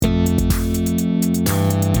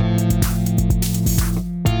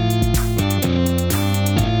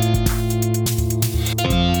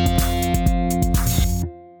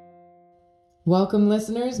Welcome,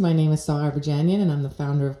 listeners. My name is Sahar Bajanian, and I'm the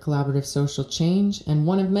founder of Collaborative Social Change and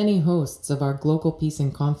one of many hosts of our Global Peace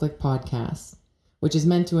and Conflict podcast, which is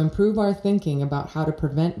meant to improve our thinking about how to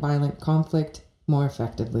prevent violent conflict more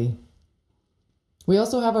effectively. We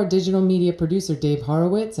also have our digital media producer, Dave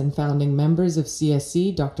Horowitz, and founding members of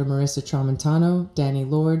CSC, Dr. Marissa Tramontano, Danny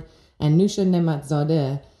Lord, and Nusha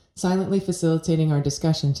Nematzadeh, silently facilitating our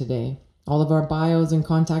discussion today. All of our bios and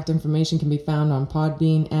contact information can be found on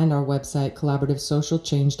Podbean and our website,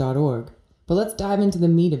 collaborativesocialchange.org. But let's dive into the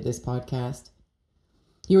meat of this podcast.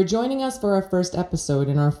 You are joining us for our first episode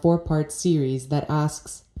in our 4-part series that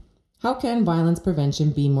asks, how can violence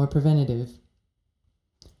prevention be more preventative?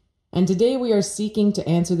 And today we are seeking to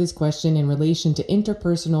answer this question in relation to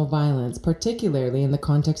interpersonal violence, particularly in the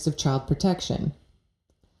context of child protection.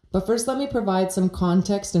 But first, let me provide some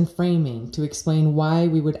context and framing to explain why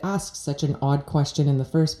we would ask such an odd question in the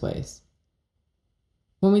first place.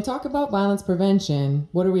 When we talk about violence prevention,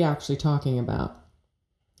 what are we actually talking about?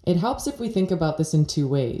 It helps if we think about this in 2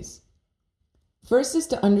 ways. First is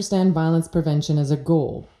to understand violence prevention as a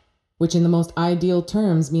goal, which in the most ideal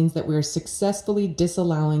terms means that we are successfully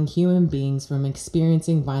disallowing human beings from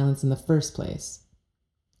experiencing violence in the first place.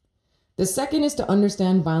 The second is to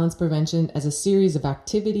understand violence prevention as a series of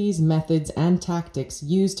activities, methods, and tactics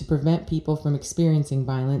used to prevent people from experiencing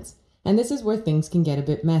violence, and this is where things can get a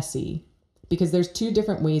bit messy, because there's 2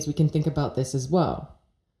 different ways we can think about this as well.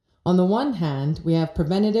 On the one hand, we have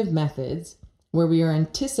preventative methods, where we are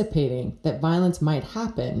anticipating that violence might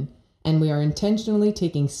happen, and we are intentionally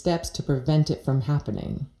taking steps to prevent it from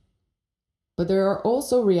happening. But there are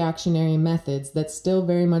also reactionary methods that still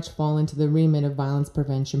very much fall into the remit of violence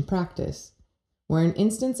prevention practice, where an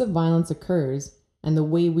instance of violence occurs and the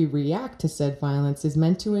way we react to said violence is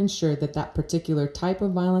meant to ensure that that particular type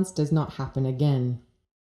of violence does not happen again.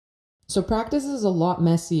 So practice is a lot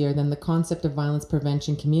messier than the concept of violence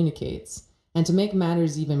prevention communicates, and to make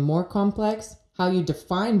matters even more complex, how you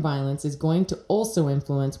define violence is going to also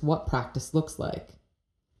influence what practice looks like.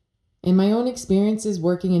 In my own experiences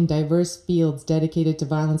working in diverse fields dedicated to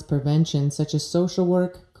violence prevention, such as social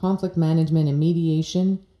work, conflict management and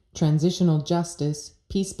mediation, transitional justice,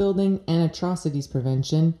 peace building, and atrocities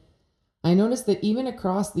prevention, I noticed that even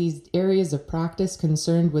across these areas of practice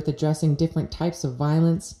concerned with addressing different types of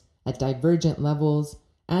violence at divergent levels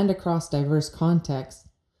and across diverse contexts,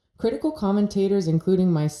 critical commentators,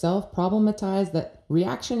 including myself, problematize that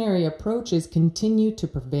reactionary approaches continue to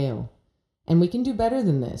prevail. And we can do better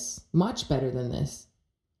than this, much better than this.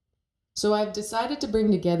 So I've decided to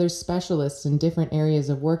bring together specialists in different areas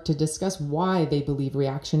of work to discuss why they believe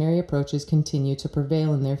reactionary approaches continue to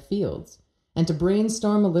prevail in their fields, and to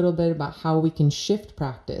brainstorm a little bit about how we can shift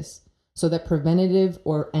practice so that preventative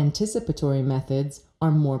or anticipatory methods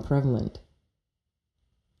are more prevalent.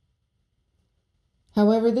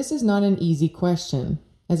 However, this is not an easy question,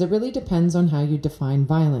 as it really depends on how you define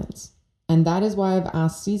violence. And that is why I've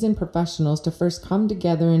asked seasoned professionals to first come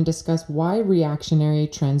together and discuss why reactionary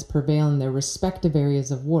trends prevail in their respective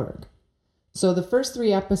areas of work. So the first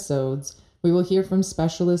 3 episodes, we will hear from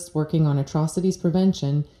specialists working on atrocities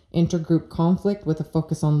prevention, intergroup conflict with a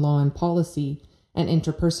focus on law and policy, and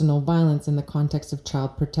interpersonal violence in the context of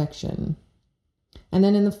child protection. And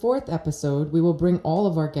then in the 4th episode, we will bring all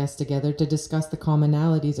of our guests together to discuss the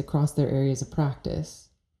commonalities across their areas of practice.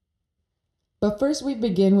 But first we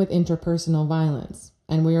begin with interpersonal violence,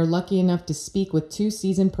 and we are lucky enough to speak with 2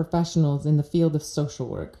 seasoned professionals in the field of social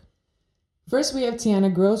work. First, we have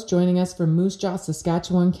Tiana Gross joining us from Moose Jaw,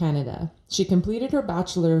 Saskatchewan, Canada. She completed her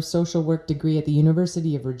Bachelor of Social Work degree at the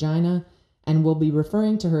University of Regina and will be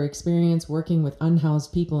referring to her experience working with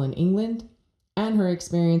unhoused people in England and her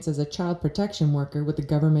experience as a child protection worker with the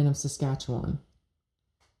Government of Saskatchewan.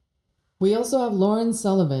 We also have Lauren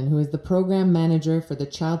Sullivan, who is the program manager for the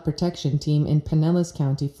child protection team in Pinellas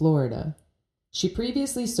County, Florida. She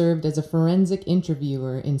previously served as a forensic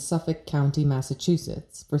interviewer in Suffolk County,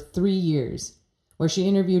 Massachusetts, for 3 years, where she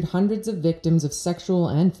interviewed hundreds of victims of sexual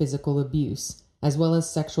and physical abuse, as well as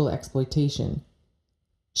sexual exploitation.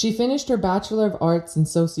 She finished her Bachelor of Arts in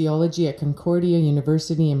Sociology at Concordia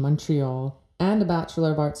University in Montreal and a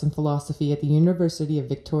Bachelor of Arts in Philosophy at the University of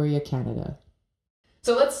Victoria, Canada.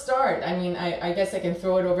 So let's start. I guess I can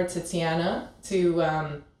throw it over to Tiana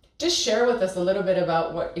to just share with us a little bit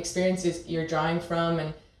about what experiences you're drawing from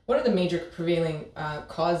and what are the major prevailing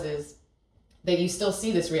causes that you still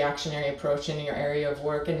see this reactionary approach in your area of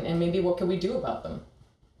work, and maybe what can we do about them?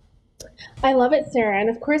 I love it, Sarah. And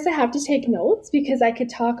of course, I have to take notes because I could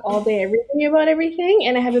talk all day everything about everything,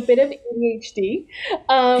 and I have a bit of ADHD.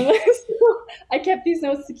 So I kept these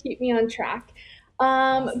notes to keep me on track.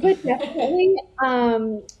 But definitely,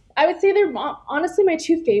 I would say they're honestly my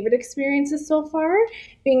two favorite experiences so far,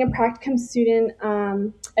 being a practicum student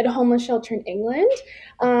at a homeless shelter in England.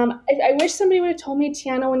 I wish somebody would have told me,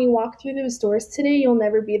 Tiana, when you walk through those doors today, you'll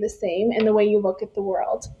never be the same in the way you look at the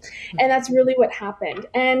world. And that's really what happened.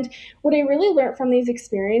 And what I really learned from these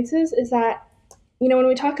experiences is that, you know, when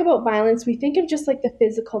we talk about violence, we think of just like the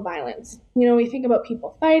physical violence. You know, we think about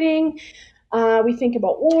people fighting, we think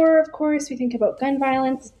about war, of course, we think about gun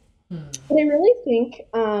violence. But I really think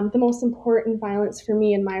the most important violence for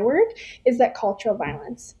me in my work is that cultural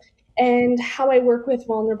violence and how I work with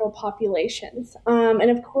vulnerable populations. And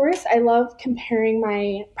of course, I love comparing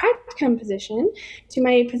my practicum position to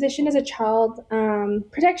my position as a child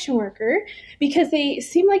protection worker because they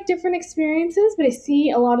seem like different experiences, but I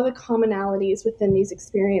see a lot of the commonalities within these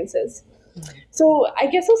experiences. So I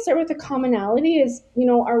guess I'll start with the commonality is, you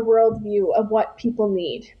know, our worldview of what people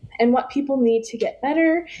need and what people need to get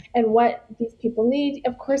better and what these people need.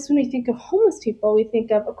 Of course, when we think of homeless people, we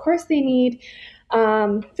think of course, they need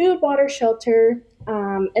food, water, shelter.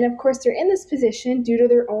 And of course, they're in this position due to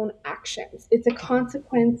their own actions. It's a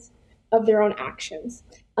consequence of their own actions.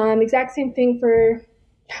 Exact same thing for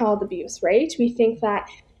child abuse, right? We think that,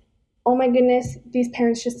 oh my goodness, these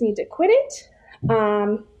parents just need to quit it.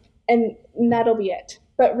 And that'll be it.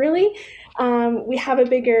 But really, we have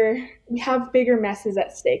bigger messes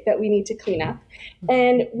at stake that we need to clean up.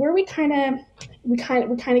 And where we kind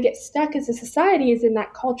of get stuck as a society is in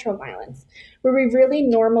that cultural violence, where we've really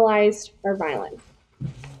normalized our violence,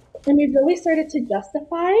 and we've really started to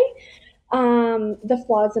justify the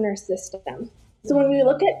flaws in our system. So when we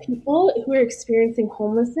look at people who are experiencing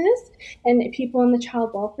homelessness and people in the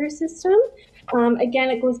child welfare system, again,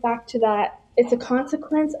 it goes back to that. It's a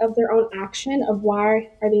consequence of their own action of why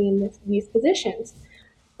are they in these positions.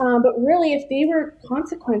 But really, if they were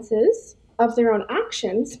consequences of their own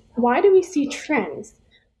actions, why do we see trends?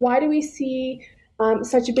 Why do we see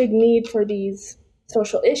such a big need for these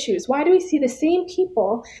social issues? Why do we see the same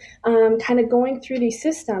people kind of going through these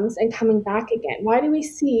systems and coming back again? Why do we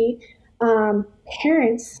see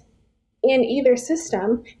parents in either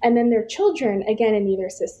system and then their children again in either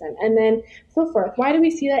system and then so forth? Why do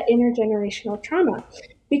we see that intergenerational trauma?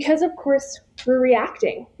 Because of course we're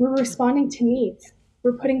reacting, we're responding to needs,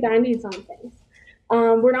 we're putting band-aids on things.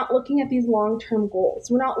 We're not looking at these long-term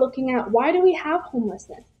goals. We're not looking at why do we have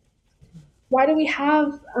homelessness? Why do we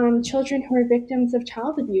have children who are victims of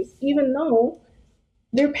child abuse, even though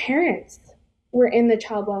their parents were in the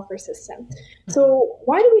child welfare system? So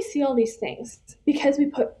why do we see all these things? Because we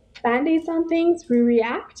put band-aids on things, we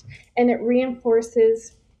react, and it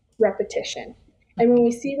reinforces repetition. And when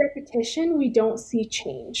we see repetition, we don't see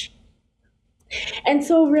change. And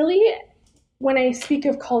so really, when I speak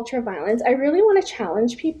of culture violence, I really want to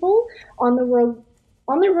challenge people on their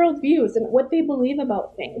worldviews and what they believe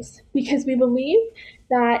about things. Because we believe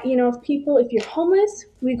that, you know, if you're homeless,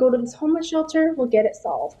 we go to this homeless shelter, we'll get it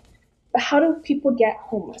solved. But how do people get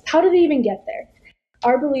homeless? How do they even get there?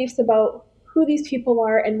 Our beliefs about who these people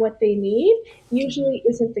are and what they need usually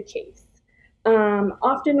isn't the case.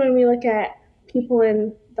 Often when we look at people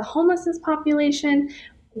in the homelessness population,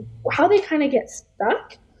 how they kind of get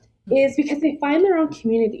stuck is because they find their own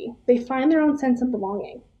community. They find their own sense of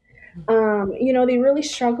belonging. You know, they really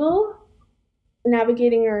struggle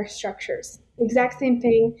navigating our structures. Exact same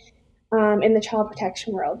thing in the child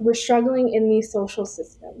protection world. We're struggling in these social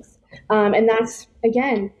systems. And that's,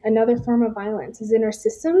 again, another form of violence is in our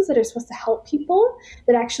systems that are supposed to help people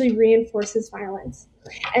that actually reinforces violence.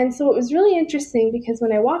 And so it was really interesting because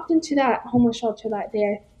when I walked into that homeless shelter that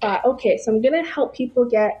day, I thought, okay, so I'm going to help people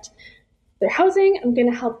get their housing. I'm going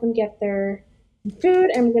to help them get their food.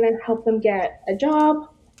 I'm going to help them get a job.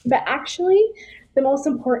 But actually, the most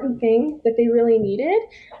important thing that they really needed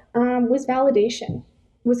was validation,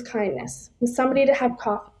 was kindness, was somebody to have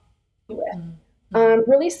coffee with.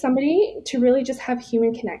 Really somebody to really just have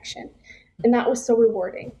human connection. And that was so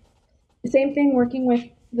rewarding. The same thing working with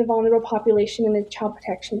the vulnerable population in the child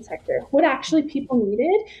protection sector. What actually people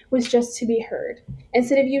needed was just to be heard.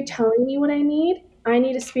 Instead of you telling me what I need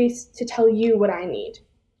a space to tell you what I need.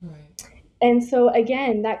 Right. And so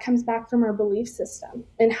again, that comes back from our belief system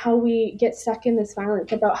and how we get stuck in this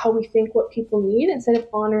violence about how we think what people need instead of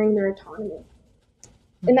honoring their autonomy.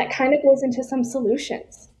 And that kind of goes into some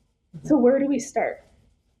solutions. So where do we start?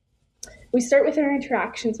 We start with our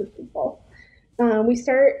interactions with people. We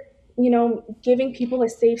start, giving people a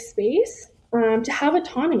safe space to have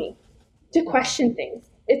autonomy, to question things.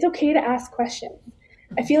 It's okay to ask questions.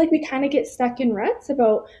 I feel like we kind of get stuck in ruts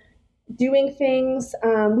about doing things.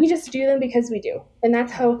 We just do them because we do. And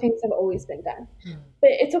that's how things have always been done.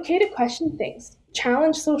 But it's okay to question things,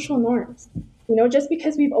 challenge social norms, Just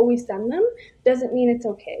because we've always done them doesn't mean it's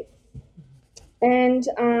okay. And,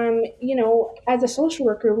 as a social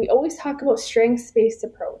worker, we always talk about strengths-based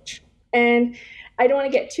approach. And I don't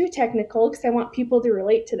want to get too technical because I want people to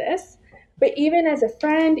relate to this. But even as a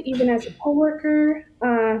friend, even as a coworker,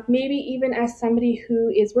 maybe even as somebody who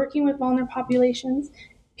is working with vulnerable populations,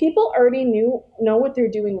 people already know what they're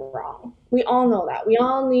doing wrong. We all know that. We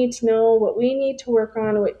all need to know what we need to work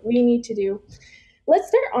on, what we need to do. Let's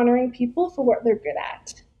start honoring people for what they're good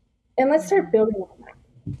at. And let's start building on that.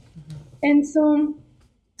 And so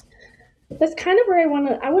that's kind of where I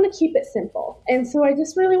want to keep it simple. And so I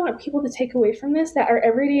just really want people to take away from this that our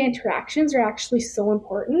everyday interactions are actually so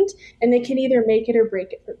important, and they can either make it or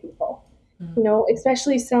break it for people.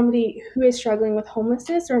 Especially somebody who is struggling with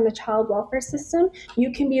homelessness or in the child welfare system,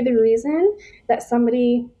 you can be the reason that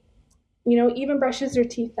somebody, even brushes their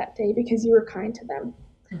teeth that day because you were kind to them,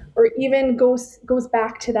 or even goes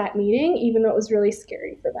back to that meeting, even though it was really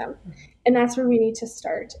scary for them. And that's where we need to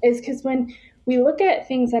start, is because when we look at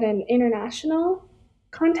things at an international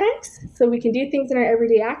context, so we can do things in our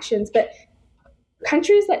everyday actions, but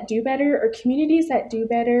countries that do better, or communities that do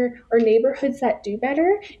better, or neighborhoods that do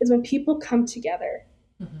better is when people come together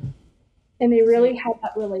and they really have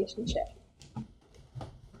that relationship.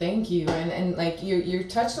 Thank you. And like you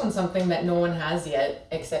touched on something that no one has yet,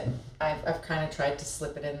 except I've kind of tried to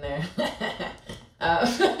slip it in there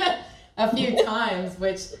a few times,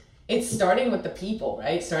 which it's starting with the people,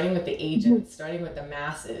 right? Starting with the agents, starting with the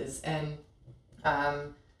masses. And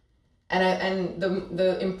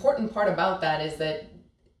the important part about that is that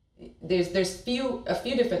there's a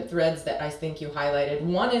few different threads that I think you highlighted.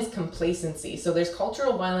 One is complacency. So there's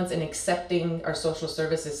cultural violence in accepting our social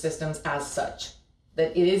services systems as such,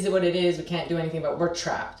 that it is what it is. We can't do anything about it. We're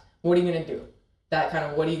trapped. What are you going to do? That kind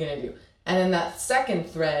of, what are you going to do? And then that second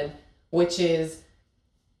thread, which is,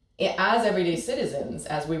 as everyday citizens,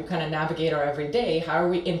 as we kind of navigate our everyday, how are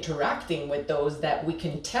we interacting with those that we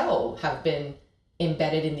can tell have been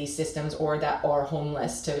embedded in these systems or that are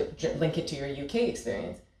homeless, to link it to your UK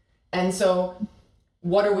experience? And so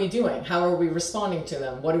what are we doing? How are we responding to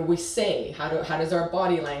them? What do we say? How does our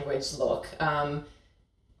body language look?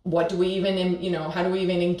 What do we even, how do we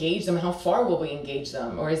even engage them? How far will we engage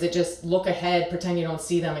them? Or is it just look ahead, pretend you don't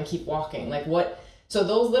see them and keep walking? Like what? So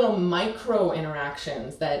those little micro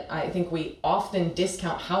interactions that I think we often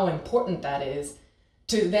discount how important that is,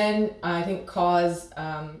 to then, I think, cause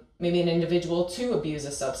maybe an individual to abuse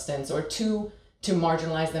a substance or to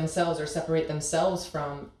marginalize themselves or separate themselves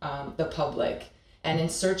from the public, and in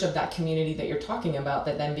search of that community that you're talking about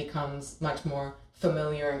that then becomes much more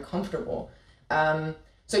familiar and comfortable.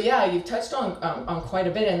 So yeah, you've touched on quite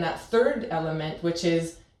a bit. And that third element, which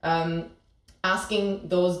is asking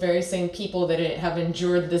those very same people that have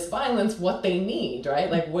endured this violence what they need,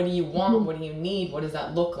 right? Like, what do you want? What do you need? What does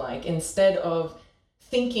that look like? Instead of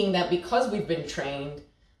thinking that because we've been trained,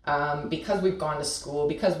 because we've gone to school,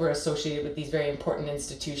 because we're associated with these very important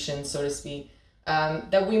institutions, so to speak,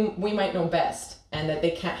 that we might know best, and that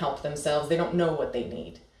they can't help themselves. They don't know what they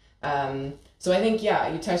need. So I think,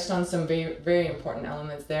 yeah, you touched on some very, very important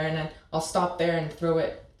elements there. And then I'll stop there and throw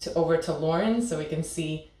it over to Lauren so we can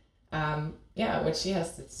see what she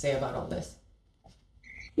has to say about all this.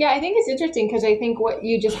 Yeah, I think it's interesting because I think what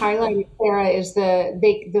you just highlighted, Sarah, is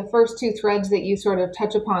the first two threads that you sort of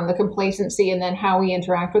touch upon, the complacency and then how we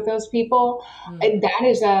interact with those people. And that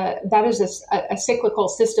is a cyclical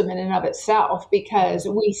system in and of itself, because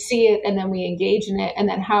we see it and then we engage in it, and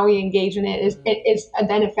then how we engage in it is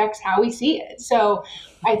then affects how we see it. So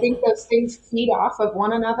I think those things feed off of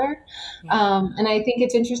one another. And I think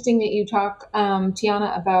it's interesting that you talk,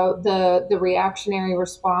 Tiana, about the reactionary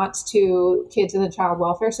response to kids in the child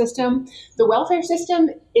welfare system. The welfare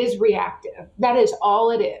system is reactive. That is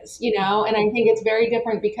all it is, and I think it's very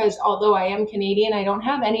different because although I am Canadian, I don't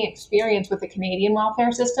have any experience with the Canadian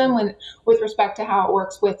welfare system with respect to how it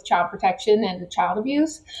works with child protection and child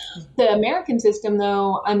abuse. The American system,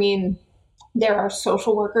 though, I mean, there are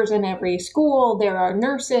social workers in every school. There are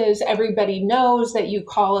nurses. Everybody knows that you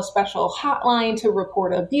call a special hotline to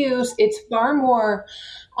report abuse. It's far more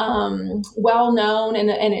well known,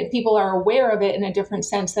 and people are aware of it in a different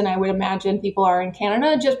sense than I would imagine people are in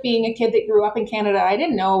Canada. Just being a kid that grew up in Canada, I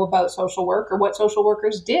didn't know about social work or what social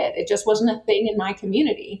workers did. It just wasn't a thing in my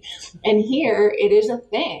community. And here it is a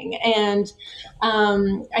thing. And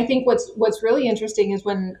I think what's really interesting is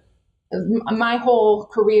when my whole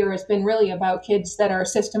career has been really about kids that are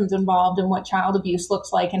systems involved and what child abuse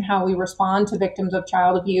looks like and how we respond to victims of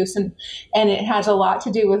child abuse. And it has a lot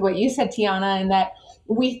to do with what you said, Tiana, and that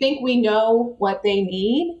we think we know what they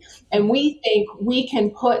need, and we think we can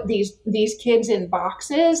put these kids in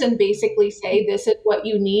boxes and basically say, this is what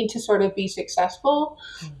you need to sort of be successful.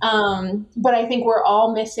 But I think we're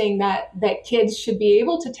all missing that kids should be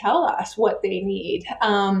able to tell us what they need.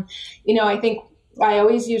 I think I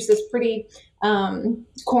always use this pretty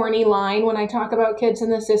corny line when I talk about kids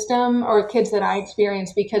in the system, or kids that I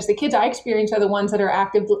experience, because the kids I experience are the ones that are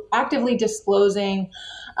actively disclosing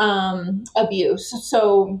abuse.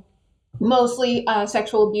 So mostly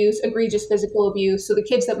sexual abuse, egregious physical abuse. So the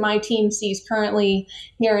kids that my team sees currently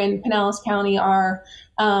here in Pinellas County are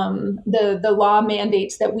the law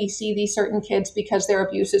mandates that we see these certain kids because their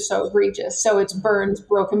abuse is so egregious. So it's burns,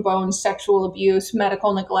 broken bones, sexual abuse,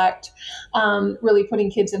 medical neglect, really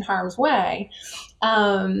putting kids in harm's way.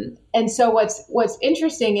 And so what's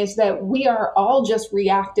interesting is that we are all just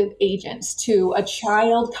reactive agents to a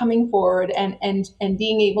child coming forward and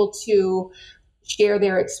being able to share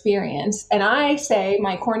their experience. And I say,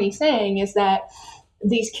 my corny saying is that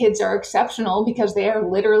these kids are exceptional because they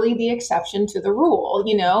are literally the exception to the rule.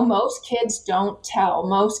 Most kids don't tell.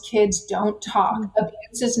 Most kids don't talk.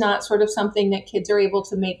 Abuse is not sort of something that kids are able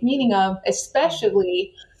to make meaning of,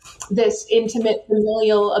 especially this intimate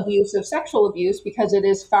familial abuse of sexual abuse, because it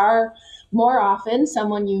is far more often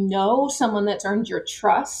someone someone that's earned your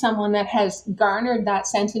trust, someone that has garnered that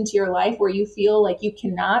sense into your life where you feel like you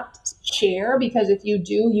cannot share, because if you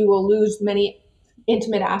do, you will lose many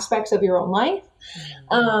intimate aspects of your own life.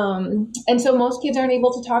 And so most kids aren't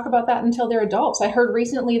able to talk about that until they're adults. I heard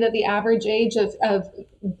recently that the average age of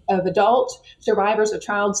adult survivors of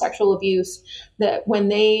child sexual abuse, that when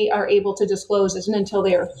they are able to disclose, isn't until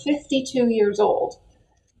they are 52 years old.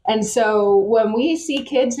 And so when we see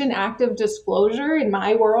kids in active disclosure in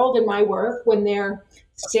my world, in my work, when they're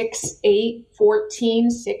 6, 8, 14,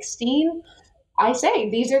 16, I say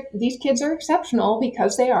these kids are exceptional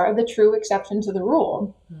because they are the true exception to the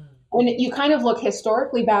rule. When you kind of look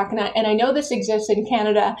historically back, and I know this exists in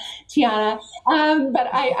Canada, Tiana, but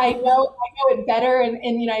I know it better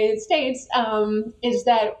in the United States, is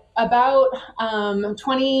that about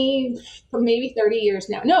 20, maybe 30 years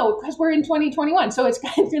now. No, because we're in 2021. So it's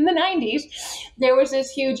in the 90s. There was this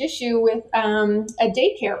huge issue with a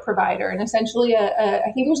daycare provider. And essentially,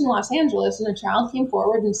 I think it was in Los Angeles, and a child came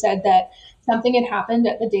forward and said that something had happened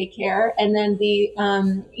at the daycare, and then the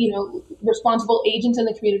responsible agents in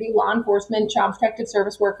the community, law enforcement, child protective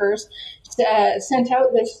service workers, sent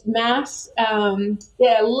out this mass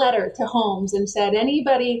letter to homes and said,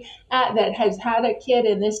 anybody that has had a kid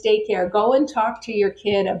in this daycare, go and talk to your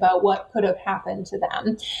kid about what could have happened to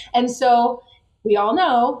them. And so we all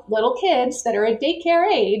know little kids that are at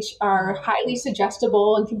daycare age are highly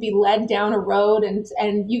suggestible and can be led down a road,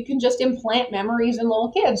 and you can just implant memories in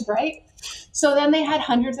little kids, right? So then they had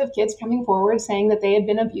hundreds of kids coming forward saying that they had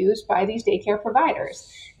been abused by these daycare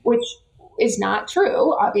providers, which is not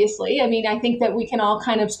true, obviously. I mean, I think that we can all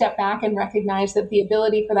kind of step back and recognize that the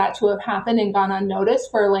ability for that to have happened and gone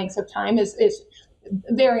unnoticed for lengths of time is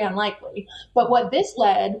very unlikely. But what this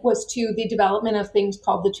led was to the development of things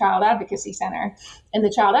called the Child Advocacy Center. And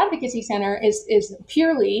the Child Advocacy Center is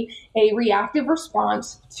purely a reactive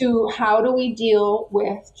response to how do we deal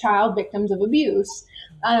with child victims of abuse,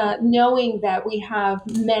 knowing that we have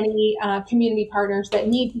many community partners that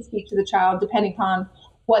need to speak to the child depending upon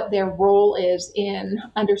what their role is in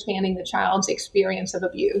understanding the child's experience of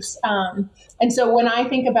abuse. And so when I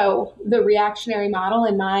think about the reactionary model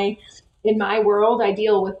in my world, I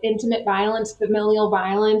deal with intimate violence, familial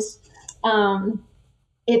violence.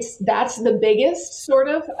 That's the biggest sort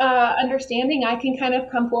of understanding I can kind of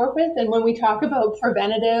come forward with. And when we talk about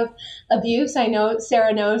preventative abuse, I know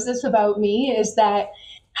Sarah knows this about me, is that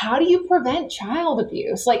how do you prevent child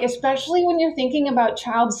abuse? Like, especially when you're thinking about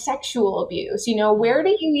child sexual abuse, where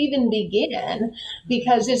do you even begin?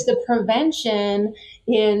 Because is the prevention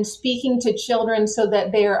in speaking to children so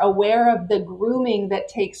that they're aware of the grooming that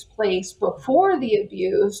takes place before the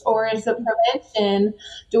abuse? Or is the prevention,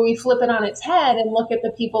 do we flip it on its head and look at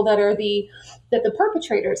the people that are the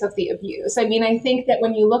perpetrators of the abuse? I mean, I think that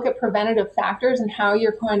when you look at preventative factors and how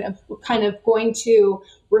you're kind of going to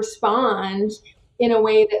respond in a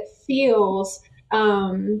way that feels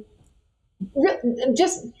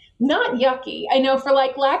just not yucky. I know, for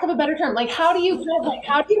lack of a better term, how do you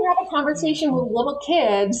have a conversation with little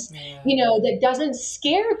kids, that doesn't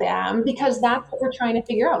scare them? Because that's what we're trying to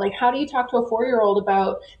figure out. How do you talk to a 4-year-old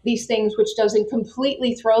about these things, which doesn't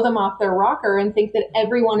completely throw them off their rocker and think that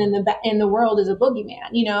everyone in the world is a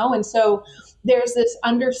boogeyman, And so there's this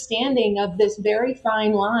understanding of this very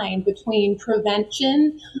fine line between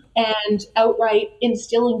prevention and outright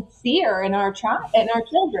instilling fear in our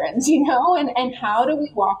children's, and how do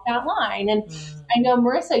we walk that line? And I know,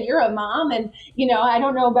 Marissa, you're a mom, and I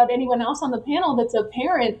don't know about anyone else on the panel that's a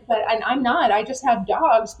parent, but I'm not. I just have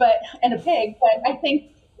dogs, and a pig. But I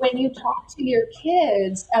think when you talk to your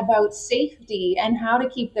kids about safety and how to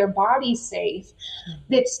keep their bodies safe,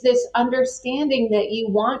 it's this understanding that you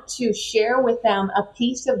want to share with them a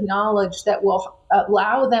piece of knowledge that will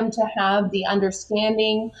allow them to have the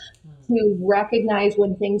understanding to recognize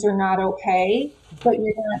when things are not okay, but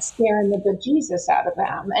you're not scaring the bejesus out of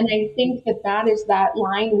them. And I think that is that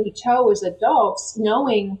line we toe as adults,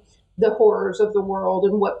 knowing the horrors of the world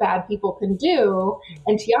and what bad people can do.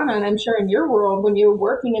 And Tiana, and I'm sure in your world, when you're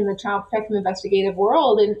working in the child protective investigative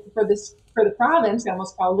world, and for the province, I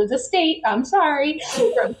almost called it a state, I'm sorry, for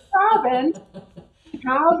the province,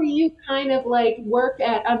 how do you kind of like work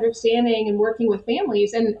at understanding and working with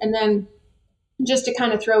families? And then just to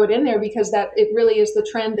kind of throw it in there, because that it really is the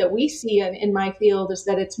trend that we see in my field, is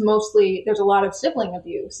that it's mostly, there's a lot of sibling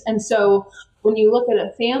abuse. And so when you look at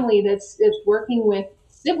a family that's working with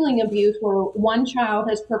sibling abuse, where one child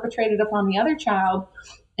has perpetrated upon the other child,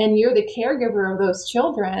 and you're the caregiver of those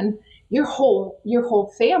children, your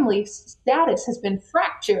whole family status has been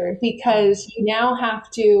fractured, because you now have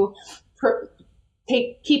to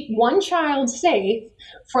keep one child safe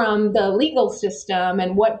from the legal system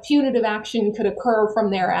and what punitive action could occur from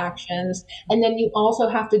their actions. And then you also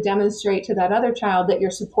have to demonstrate to that other child that you're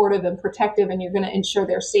supportive and protective, and you're going to ensure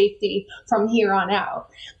their safety from here on out.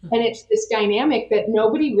 And it's this dynamic that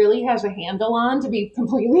nobody really has a handle on, to be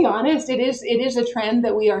completely honest. It is a trend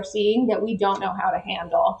that we are seeing that we don't know how to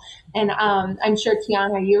handle. And I'm sure,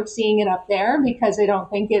 Tiana, you're seeing it up there, because I don't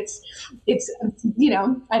think it's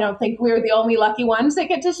I don't think we're the only lucky ones that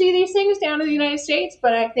get to see these things down in the United States.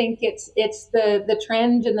 But I think it's the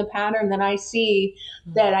trend and the pattern that I see,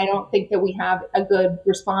 that I don't think that we have a good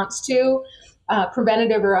response to,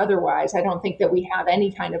 preventative or otherwise. I don't think that we have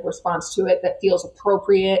any kind of response to it that feels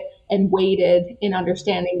appropriate and weighted in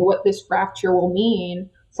understanding what this fracture will mean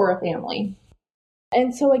for a family.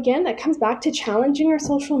 And so again, that comes back to challenging our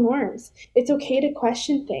social norms. It's okay to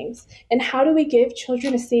question things. And how do we give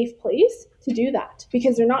children a safe place to do that?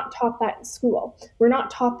 Because they're not taught that in school. We're not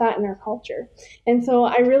taught that in our culture. And so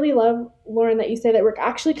I really love, Lauren, that you say that we're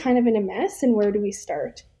actually kind of in a mess, and where do we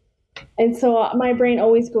start? And so my brain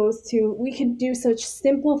always goes to, we could do such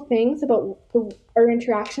simple things about our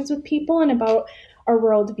interactions with people and about our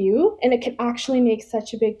worldview, and it can actually make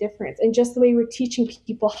such a big difference. And just the way we're teaching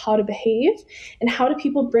people how to behave, and how do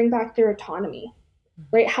people bring back their autonomy,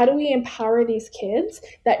 right? How do we empower these kids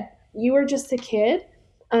that you are just a kid,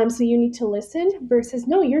 so you need to listen, versus,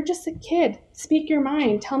 no, you're just a kid. Speak your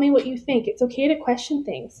mind. Tell me what you think. It's okay to question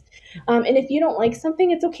things. And if you don't like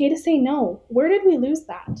something, it's okay to say no. Where did we lose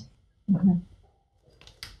that? Mm-hmm.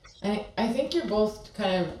 I think you're both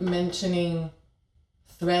kind of mentioning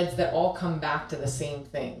threads that all come back to the same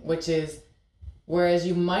thing, which is, whereas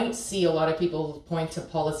you might see a lot of people point to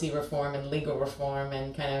policy reform and legal reform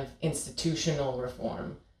and kind of institutional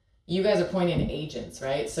reform, you guys are pointing to agents,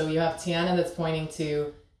 right? So you have Tiana that's pointing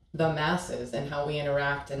to the masses and how we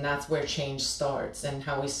interact, and that's where change starts, and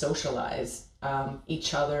how we socialize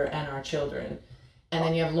each other and our children. And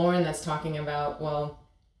then you have Lauren that's talking about, well,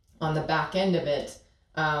 on the back end of it,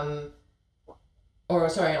 on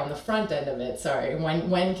the front end of it,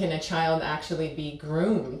 when can a child actually be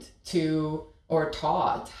groomed to, or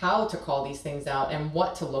taught how to call these things out and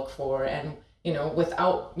what to look for, and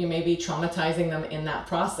without maybe traumatizing them in that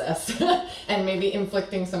process and maybe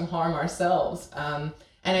inflicting some harm ourselves.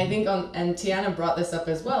 And I think and Tiana brought this up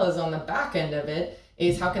as well, is on the back end of it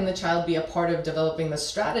is, how can the child be a part of developing the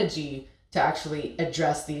strategy to actually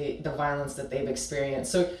address the violence that they've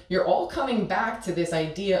experienced. So you're all coming back to this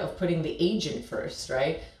idea of putting the agent first,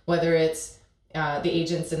 right? Whether it's the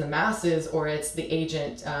agents in the masses, or it's the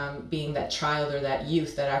agent being that child or that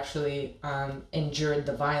youth that actually endured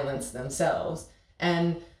the violence themselves.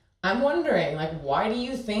 And I'm wondering, why do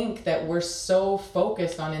you think that we're so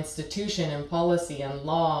focused on institution and policy and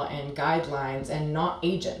law and guidelines and not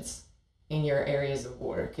agents in your areas of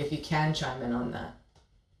work? If you can chime in on that.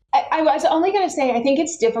 I was only going to say, I think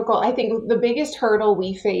it's difficult. I think the biggest hurdle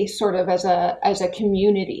we face sort of as a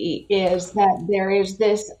community is that there is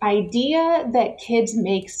this idea that kids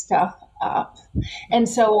make stuff up. And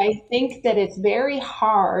so I think that it's very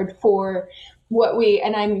hard for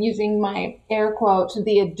and I'm using my air quotes,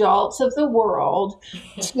 the adults of the world,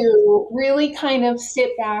 to really kind of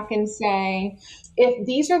sit back and say, if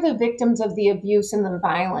these are the victims of the abuse and the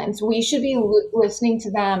violence, we should be listening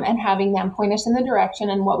to them and having them point us in the direction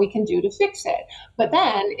and what we can do to fix it. But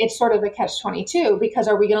then it's sort of a catch-22, because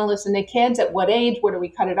are we going to listen to kids? At what age? Where do we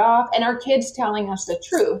cut it off? And are kids telling us the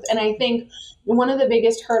truth? And I think one of the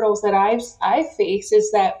biggest hurdles that I've faced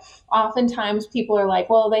is that oftentimes people are like,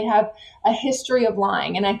 well, they have a history of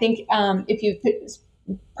lying. And I think if you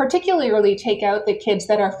particularly take out the kids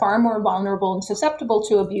that are far more vulnerable and susceptible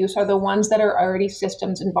to abuse are the ones that are already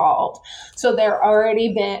systems involved. So they've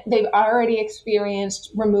already experienced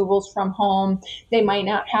removals from home. They might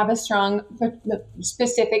not have a strong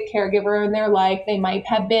specific caregiver in their life. They might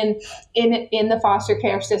have been in the foster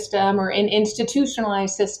care system or in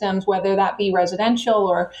institutionalized systems, whether that be residential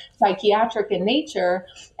or psychiatric in nature.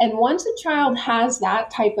 And once a child has that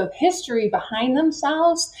type of history behind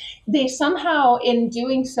themselves, they somehow, in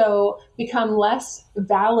doing so, become less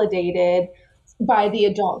validated by the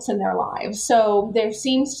adults in their lives. So there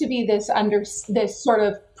seems to be this sort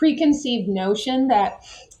of preconceived notion that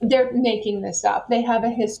they're making this up. They have a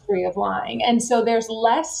history of lying. And so there's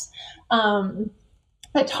less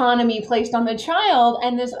autonomy placed on the child,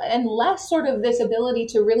 and less sort of this ability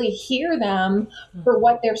to really hear them for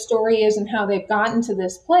what their story is and how they've gotten to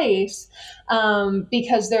this place,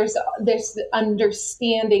 because there's this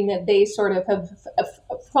understanding that they sort of have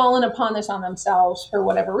fallen upon this on themselves for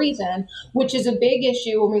whatever reason, which is a big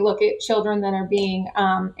issue when we look at children that are being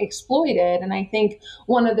exploited. And I think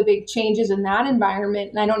one of the big changes in that environment,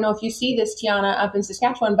 and I don't know if you see this, Tiana, up in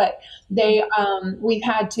Saskatchewan, but we've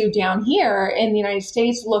had to, down here in the United States,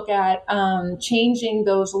 look at changing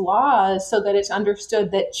those laws so that it's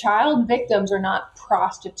understood that child victims are not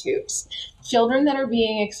prostitutes. Children that are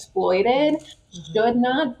being exploited should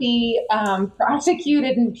not be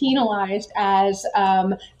prosecuted and penalized as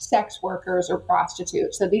sex workers or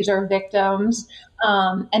prostitutes. So these are victims,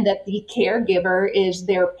 and that the caregiver is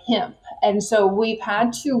their pimp. And so we've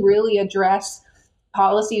had to really address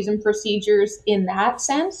policies and procedures in that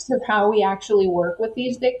sense of how we actually work with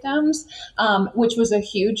these victims, which was a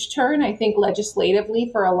huge turn, I think, legislatively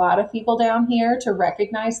for a lot of people down here to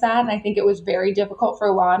recognize that. And I think it was very difficult for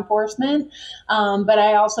law enforcement. But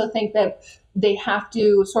I also think that they have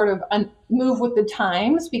to sort of move with the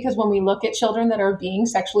times, because when we look at children that are being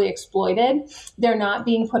sexually exploited, they're not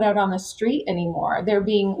being put out on the street anymore. They're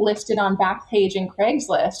being listed on Backpage and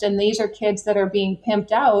Craigslist. And these are kids that are being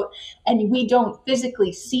pimped out, and we don't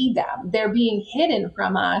physically see them. They're being hidden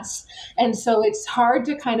from us. And so it's hard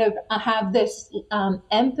to kind of have this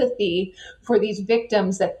empathy for these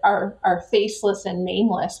victims that are faceless and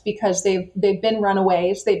nameless, because they've been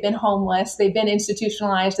runaways, they've been homeless, they've been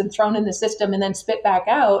institutionalized and thrown in the system and then spit back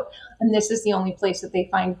out. And this is the only place that they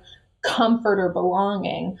find comfort or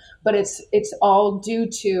belonging. But it's all due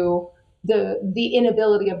to the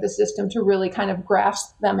inability of the system to really kind of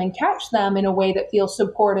grasp them and catch them in a way that feels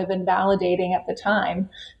supportive and validating at the time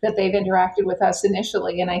that they've interacted with us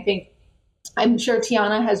initially. And I'm sure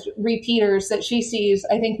Tiana has repeaters that she sees.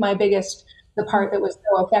 I think the part that was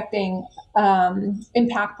so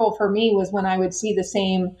impactful for me was when I would see the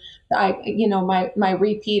same, my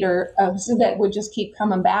repeater that would just keep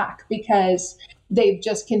coming back, because they've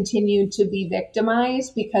just continued to be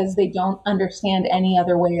victimized because they don't understand any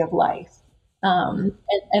other way of life. And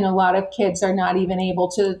a lot of kids are not even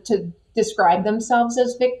able to describe themselves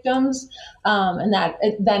as victims. And that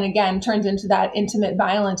then again turns into that intimate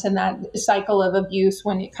violence and that cycle of abuse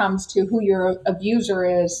when it comes to who your abuser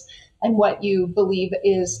is and what you believe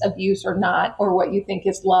is abuse or not, or what you think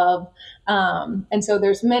is love. And so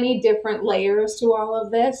there's many different layers to all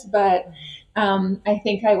of this, but I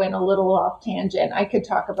think I went a little off tangent. I could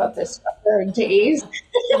talk about this for days.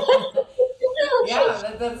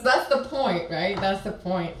 Yeah, that's the point, right? That's the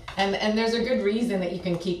point. And there's a good reason that you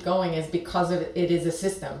can keep going is because of it is a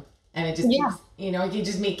system. And it just keeps, you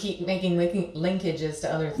just keep making linkages to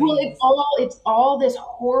other things. Well, it's all this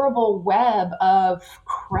horrible web of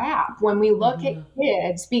crap when we look at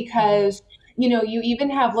kids, because, you even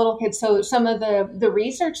have little kids. So some of the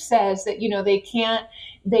research says that,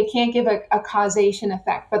 they can't give a causation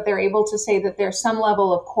effect, but they're able to say that there's some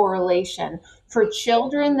level of correlation for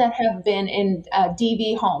children that have been in a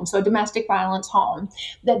DV home, so a domestic violence home,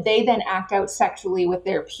 that they then act out sexually with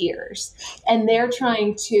their peers. And they're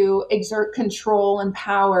trying to exert control and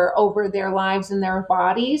power over their lives and their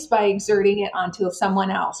bodies by exerting it onto someone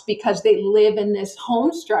else because they live in this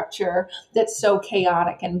home structure that's so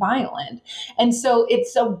chaotic and violent. And so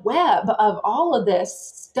it's a web of all of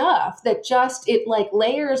this stuff that just, it like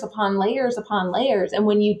layers upon layers upon layers. And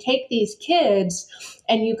when you take these kids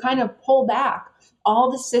and you kind of pull back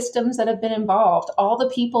all the systems that have been involved, all the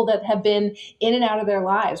people that have been in and out of their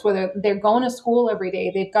lives, whether they're going to school every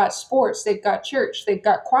day, they've got sports, they've got church, they've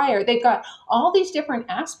got choir, they've got all these different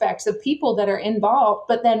aspects of people that are involved,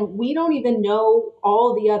 but then we don't even know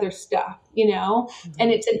all the other stuff, and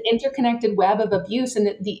it's an interconnected web of abuse.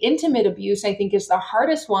 And the intimate abuse, I think, is the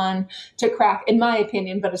hardest one to crack, in my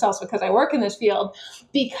opinion, but it's also because I work in this field,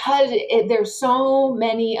 because there's so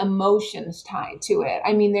many emotions tied to it.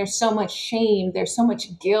 I mean, there's so much shame, there's so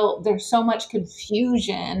much guilt, there's so much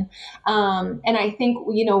confusion. And I think,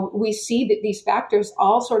 we see that these factors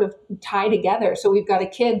all sort of tie together. So we've got a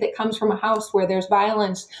kid that comes from a house where there's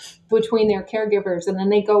violence between their caregivers, and then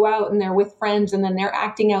they go out and they're with friends, and then they're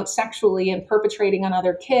acting out sexually and perpetrating on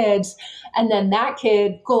other kids. And then that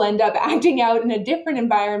kid will end up acting out in a different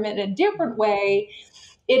environment in a different way.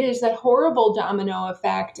 It is a horrible domino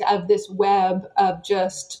effect of this web of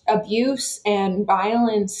just abuse and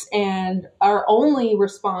violence. And our only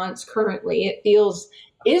response currently, it feels,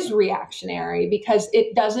 is reactionary, because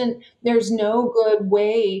there's no good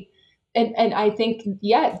way. And I think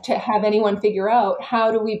yet to have anyone figure out,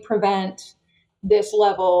 how do we prevent this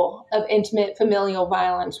level of intimate familial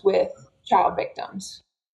violence with child victims?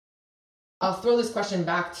 I'll throw this question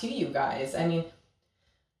back to you guys. I mean,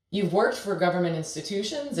 you've worked for government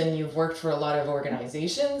institutions and you've worked for a lot of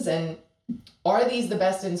organizations. And are these the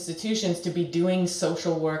best institutions to be doing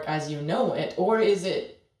social work as you know it? Or is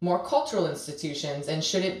it more cultural institutions? And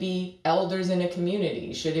should it be elders in a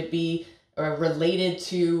community? Should it be related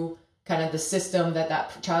to kind of the system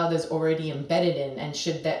that child is already embedded in? And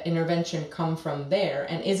should that intervention come from there?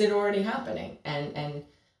 And is it already happening? And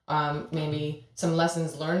maybe some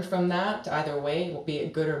lessons learned from that, either way, be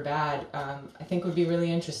it good or bad, I think would be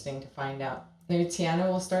really interesting to find out. Maybe Tiana,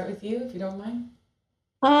 we'll start with you, if you don't mind.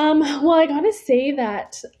 Well, I gotta say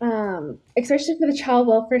that, especially for the child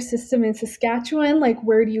welfare system in Saskatchewan, like,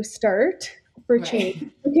 where do you start for change?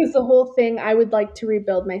 Right. Because the whole thing, I would like to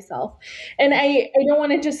rebuild myself. And I don't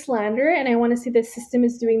want to just slander it, and I want to see the system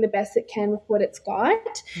is doing the best it can with what it's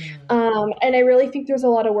got. And I really think there's a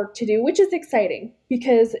lot of work to do, which is exciting,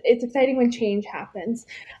 because it's exciting when change happens.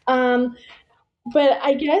 But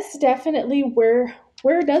I guess definitely where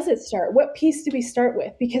does it start? What piece do we start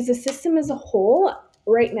with? Because the system as a whole,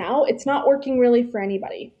 right now, it's not working really for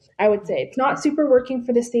anybody. I would say it's not super working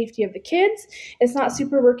for the safety of the kids. It's not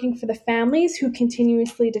super working for the families who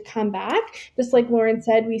continuously to come back. Just like Lauren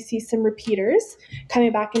said, we see some repeaters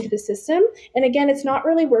coming back into the system. And again, it's not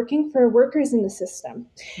really working for workers in the system.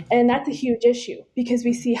 And that's a huge issue, because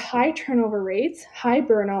we see high turnover rates, high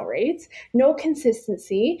burnout rates, no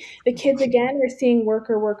consistency. The kids, again, we're seeing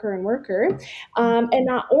worker. And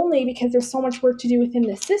not only because there's so much work to do within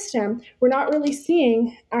the system, we're not really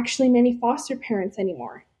seeing actually many foster parents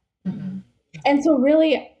anymore. Mm-hmm. And so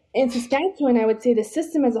really in Saskatchewan, I would say the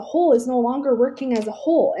system as a whole is no longer working as a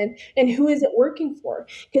whole. And who is it working for?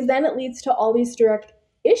 Because then it leads to all these direct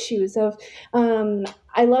issues of,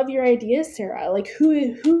 I love your ideas, Sarah, like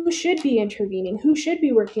who should be intervening, who should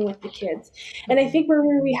be working with the kids. And I think where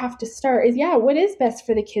we have to start is, what is best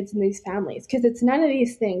for the kids in these families? Because it's none of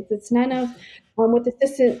these things. It's none of what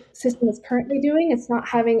the system is currently doing. It's not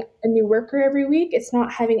having a new worker every week. It's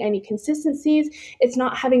not having any consistencies. It's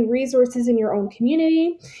not having resources in your own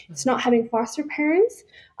community. It's not having foster parents.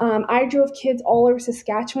 I drove kids all over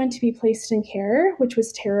Saskatchewan to be placed in care, which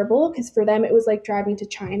was terrible, because for them it was like driving to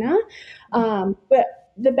China. But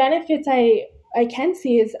the benefits I can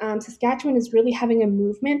see is Saskatchewan is really having a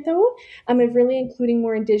movement, though, of really including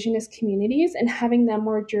more Indigenous communities and having them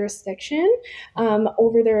more jurisdiction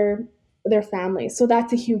over their families. So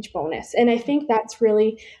that's a huge bonus. And I think that's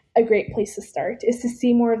really a great place to start, is to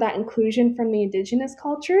see more of that inclusion from the Indigenous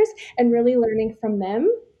cultures and really learning from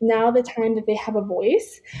them now, the time that they have a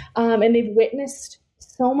voice, and they've witnessed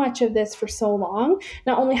so much of this for so long.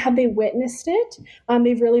 Not only have they witnessed it,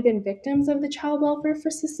 they've really been victims of the child welfare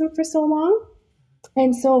system for so long.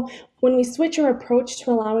 And so when we switch our approach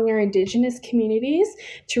to allowing our Indigenous communities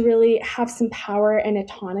to really have some power and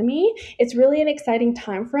autonomy, it's really an exciting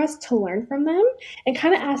time for us to learn from them and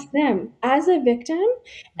kind of ask them, as a victim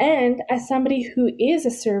and as somebody who is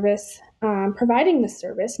a service providing the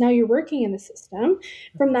service, now you're working in the system,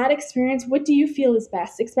 from that experience, what do you feel is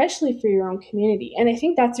best, especially for your own community? And I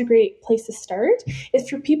think that's a great place to start, is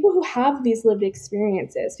for people who have these lived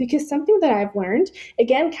experiences, because something that I've learned,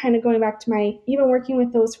 again, kind of going back to my, even working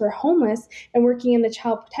with those who are homeless and working in the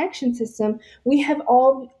child protection system, we have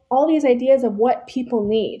all these ideas of what people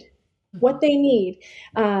need, what they need,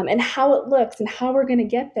 and how it looks and how we're going to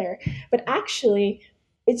get there. But actually,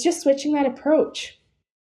 it's just switching that approach.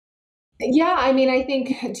 Yeah, I mean, I think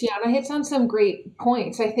Tiana hits on some great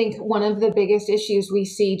points. I think one of the biggest issues we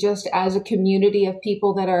see just as a community of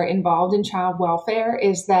people that are involved in child welfare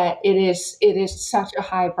is that it is such a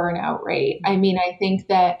high burnout rate. I mean, I think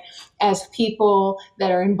that as people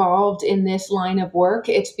that are involved in this line of work,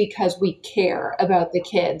 it's because we care about the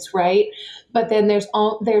kids, right? But then there's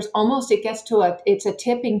almost, it gets to it's a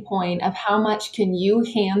tipping point of how much can you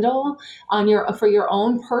handle for your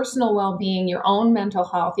own personal well-being, your own mental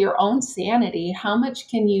health, your own sanity. How much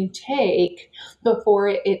can you take before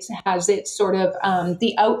it has its sort of,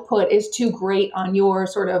 the output is too great on your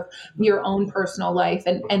sort of your own personal life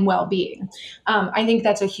and well-being. I think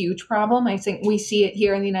that's a huge problem. I think we see it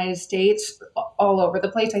here in the United States all over the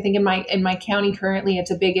place. I think in my county currently,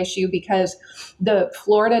 it's a big issue because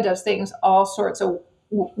Florida does things all sorts of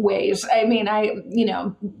ways. I mean,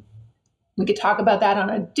 we could talk about that on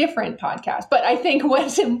a different podcast, but I think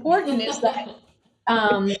what's important is that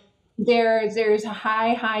there's a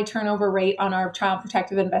high turnover rate on our Child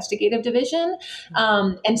Protective Investigative Division.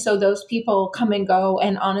 And so those people come and go,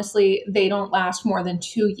 and honestly, they don't last more than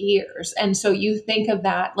 2 years. And so you think of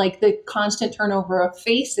that, like the constant turnover of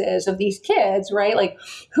faces of these kids, right? Like,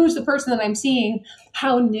 who's the person that I'm seeing?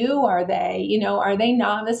 How new are they? Are they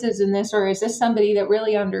novices in this, or is this somebody that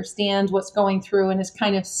really understands what's going through and has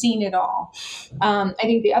kind of seen it all? I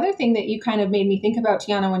think the other thing that you kind of made me think about,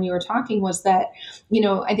 Tiana, when you were talking was that,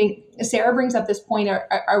 I think Sarah brings up this point,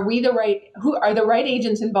 are we the right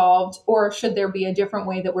agents involved, or should there be a different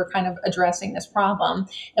way that we're kind of addressing this problem?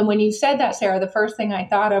 And when you said that, Sarah, the first thing I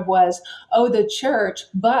thought of was, the church,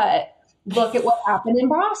 but look at what happened in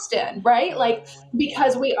Boston, right? Like,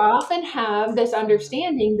 because we often have this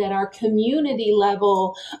understanding that our community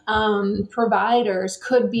level providers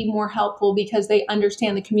could be more helpful because they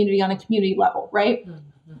understand the community on a community level, right?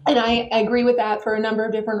 And I agree with that for a number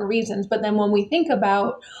of different reasons. But then when we think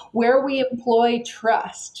about where we employ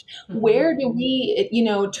trust, where do we,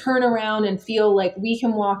 turn around and feel like we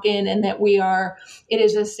can walk in and that it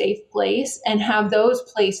is a safe place, and have those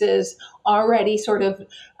places already sort of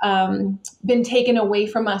been taken away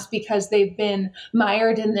from us because they've been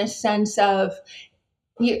mired in this sense of,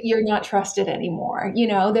 you're not trusted anymore.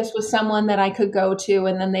 This was someone that I could go to,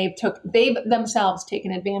 and then they've themselves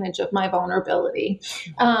taken advantage of my vulnerability.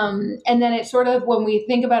 And then it's sort of, when we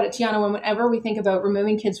think about it, Tiana, whenever we think about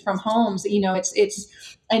removing kids from homes,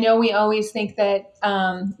 I know we always think that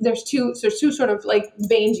there's two sort of like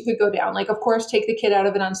veins you could go down. Like, of course, take the kid out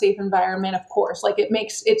of an unsafe environment. Of course, like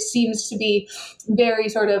it seems to be very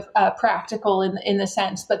sort of practical in the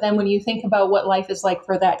sense. But then when you think about what life is like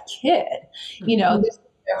for that kid, this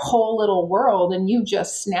their whole little world, and you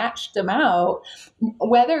just snatched them out,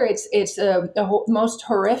 whether it's the most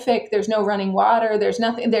horrific, there's no running water, there's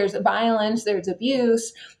nothing, there's violence, there's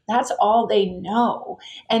abuse, that's all they know.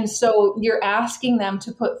 And so you're asking them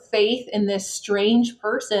to put faith in this strange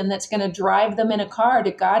person that's going to drive them in a car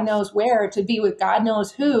to God knows where, to be with God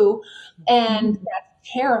knows who. And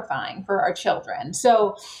that's terrifying for our children.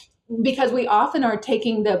 So, because we often are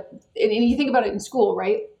taking and you think about it in school,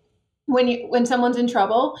 right? When someone's in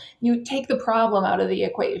trouble, you take the problem out of the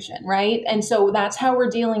equation, right? And so that's how we're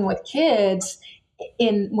dealing with kids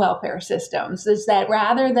in welfare systems, is that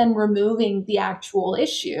rather than removing the actual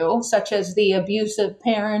issue, such as the abusive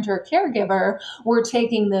parent or caregiver, we're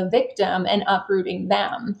taking the victim and uprooting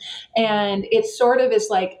them. And it sort of is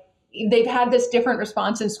like, they've had this different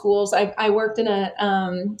response in schools. I worked in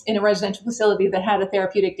a residential facility that had a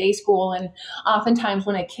therapeutic day school, and oftentimes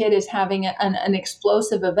when a kid is having an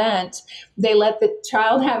explosive event, they let the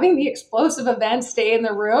child having the explosive event stay in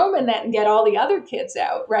the room and then get all the other kids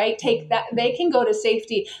out, right? Take that, they can go to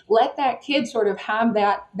safety, let that kid sort of have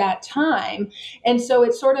that time. And so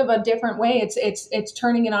it's sort of a different way. It's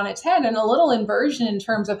turning it on its head, and a little inversion in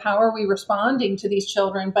terms of how are we responding to these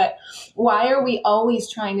children. But why are we always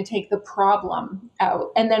trying to take take the problem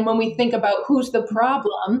out. And then when we think about who's the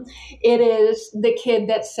problem, it is the kid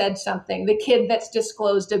that said something, the kid that's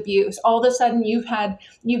disclosed abuse. All of a sudden you've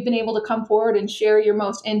been able to come forward and share your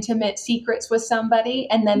most intimate secrets with somebody.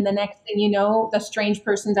 And then the next thing you know, the strange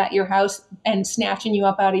person's at your house and snatching you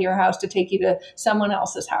up out of your house to take you to someone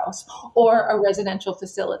else's house or a residential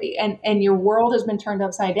facility. And your world has been turned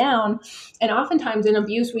upside down. And oftentimes in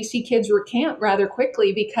abuse, we see kids recant rather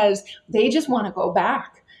quickly because they just want to go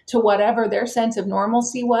back to whatever their sense of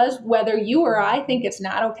normalcy was. Whether you or I think it's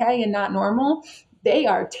not okay and not normal, they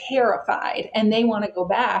are terrified and they want to go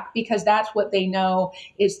back because that's what they know,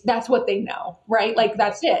 right? Like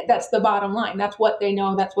that's it. That's the bottom line. That's what they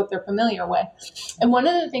know. That's what they're familiar with. And one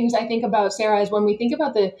of the things I think about, Sarah, is when we think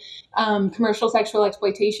about the commercial sexual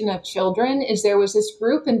exploitation of children, is there was this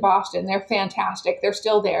group in Boston. They're fantastic. They're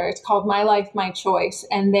still there. It's called My Life, My Choice.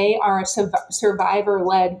 And they are a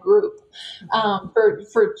survivor-led group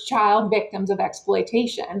for child victims of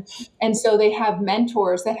exploitation. And so they have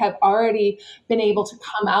mentors that have already been able to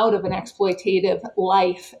come out of an exploitative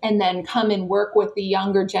life and then come and work with the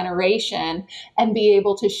younger generation and be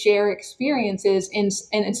able to share experiences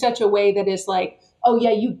in such a way that is like, oh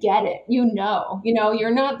yeah, you get it.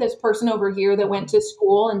 You're not this person over here that went to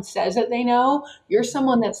school and says that they know. You're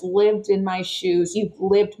someone that's lived in my shoes. You've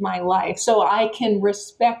lived my life. So I can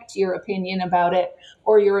respect your opinion about it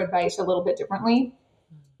or your advice a little bit differently.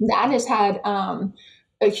 That has had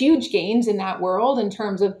a huge gains in that world in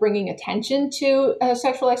terms of bringing attention to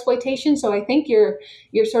sexual exploitation. So I think you're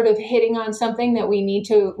sort of hitting on something that we need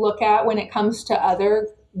to look at when it comes to other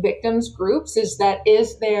victims groups, is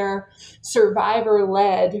there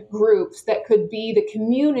survivor-led groups that could be the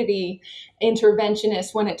community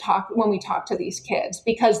interventionists when we talk to these kids,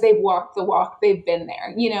 because they've walked the walk, they've been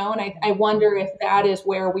there, and I wonder if that is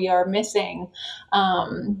where we are missing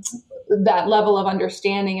that level of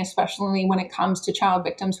understanding, especially when it comes to child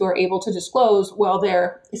victims who are able to disclose while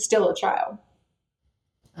they're still a child.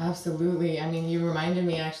 Absolutely. I mean, you reminded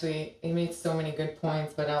me, actually, you made so many good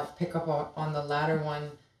points, but I'll pick up on the latter one.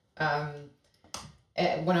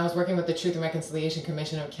 When I was working with the Truth and Reconciliation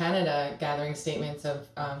Commission of Canada, gathering statements of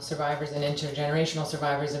survivors and intergenerational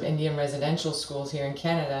survivors of Indian residential schools here in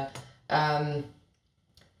Canada,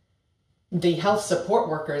 the health support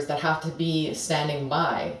workers that have to be standing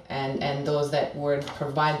by and those that would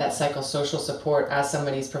provide that psychosocial support as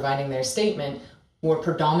somebody's providing their statement were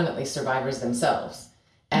predominantly survivors themselves.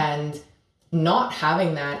 And not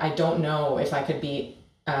having that, I don't know if I could be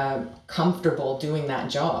comfortable doing that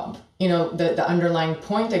job. The underlying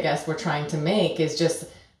point I guess we're trying to make is just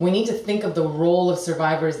we need to think of the role of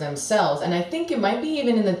survivors themselves. And I think it might be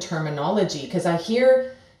even in the terminology, because I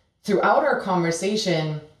hear throughout our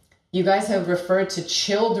conversation, you guys have referred to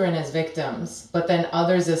children as victims, but then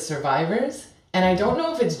others as survivors. And I don't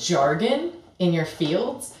know if it's jargon in your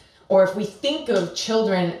fields or if we think of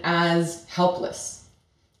children as helpless.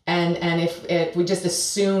 And if we just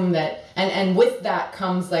assume that, and with that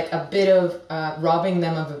comes like a bit of robbing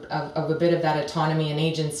them of a bit of that autonomy and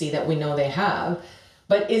agency that we know they have.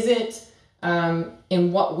 But is it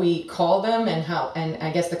in what we call them and how, and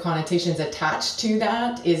I guess the connotations attached to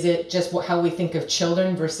that? Is it just how we think of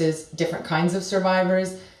children versus different kinds of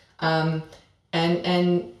survivors? And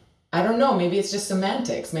I don't know, maybe it's just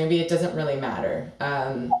semantics. Maybe it doesn't really matter.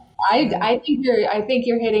 I think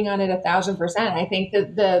you're hitting on it 1,000%. I think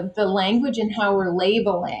that the language and how we're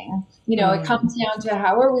labeling, it comes down to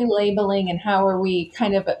how are we labeling and how are we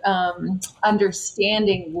kind of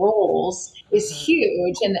understanding roles is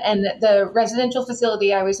huge. And the residential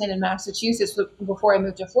facility I was in Massachusetts before I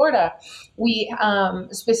moved to Florida, we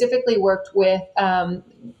specifically worked with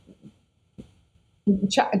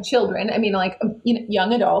children,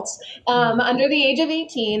 young adults under the age of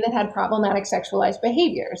 18 that had problematic sexualized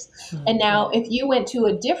behaviors. Mm-hmm. And now if you went to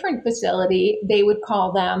a different facility, they would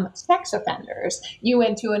call them sex offenders. You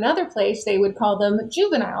went to another place, they would call them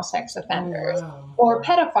juvenile sex offenders. Wow. Or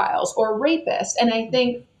pedophiles or rapists. And I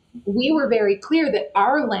think we were very clear that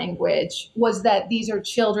our language was that these are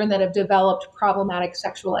children that have developed problematic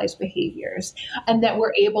sexualized behaviors, and that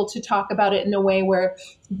we're able to talk about it in a way where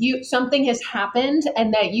something has happened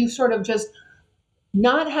and that you sort of just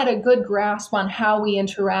not had a good grasp on how we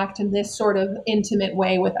interact in this sort of intimate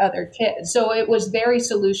way with other kids. So it was very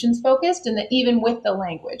solutions focused, and even with the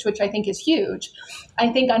language, which I think is huge. I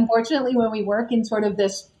think unfortunately when we work in sort of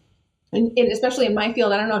this, especially in my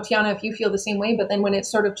field, I don't know, Tiana, if you feel the same way, but then when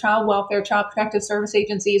it's sort of child welfare, child protective service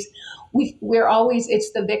agencies, we're always,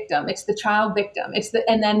 it's the victim, it's the child victim,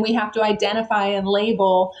 and then we have to identify and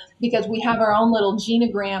label because we have our own little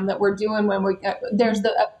genogram that we're doing when there's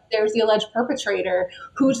there's the alleged perpetrator,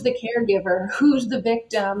 who's the caregiver, who's the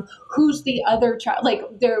victim, who's the other child. Like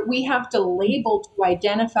we have to label, to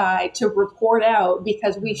identify, to report out,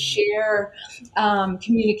 because we share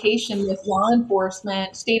communication with law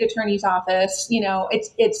enforcement, state attorney's office.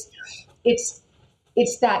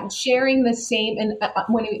 It's that sharing the same. And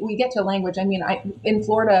when we get to language, I mean, in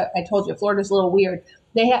Florida, I told you, Florida's a little weird.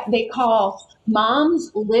 They call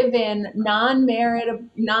mom's live-in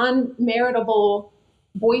non-maritable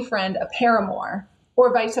boyfriend a paramour,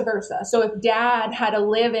 or vice versa. So if dad had a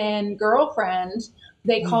live-in girlfriend,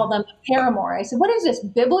 they call them a paramour. I said, what is this,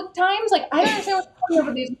 biblical times? Like, I don't understand what's going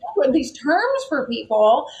over these terms for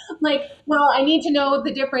people. Like, well, I need to know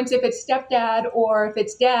the difference if it's stepdad or if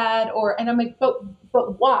it's dad, and I'm like, but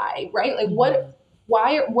why, right? Like,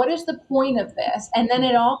 what is the point of this? And then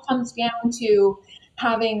it all comes down to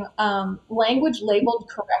having language labeled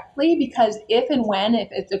correctly, because if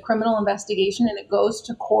it's a criminal investigation and it goes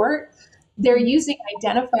to court, they're using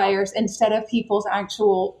identifiers instead of people's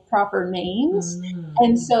actual proper names.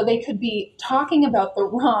 And so they could be talking about the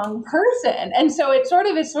wrong person. And so it's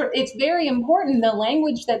very important. The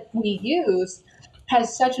language that we use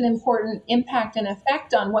has such an important impact and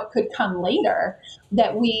effect on what could come later,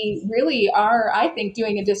 that we really are, I think,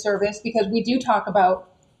 doing a disservice, because we do talk about,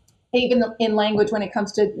 even in language when it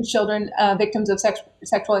comes to children victims of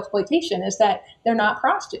sexual exploitation, is that they're not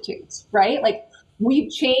prostitutes, right? Like, we've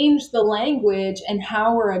changed the language and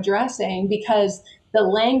how we're addressing, because the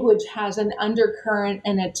language has an undercurrent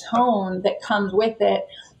and a tone that comes with it.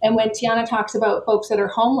 And when Tiana talks about folks that are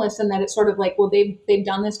homeless, and that it's sort of like, well, they've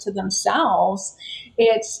done this to themselves.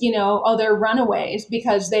 It's, they're runaways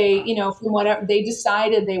because they, from whatever, they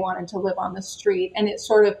decided they wanted to live on the street. And it's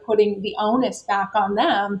sort of putting the onus back on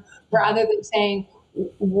them, rather than saying,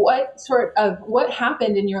 what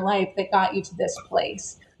happened in your life that got you to this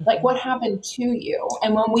place? Like, what happened to you?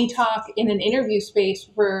 And when we talk in an interview space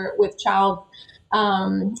with child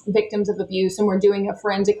victims of abuse, and we're doing a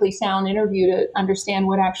forensically sound interview to understand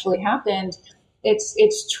what actually happened,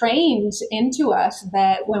 it's trained into us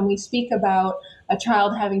that when we speak about a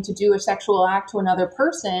child having to do a sexual act to another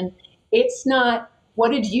person, it's not, what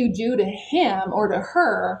did you do to him or to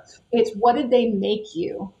her? It's, what did they make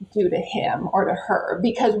you do to him or to her?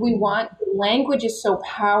 Because language is so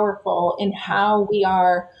powerful in how we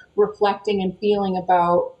are reflecting and feeling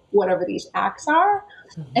about whatever these acts are.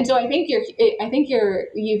 And so I think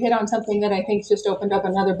you hit on something that I think's just opened up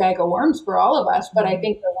another bag of worms for all of us. But I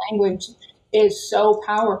think the language is so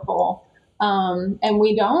powerful. And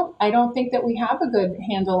I don't think that we have a good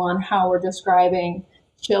handle on how we're describing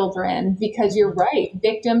children, because you're right.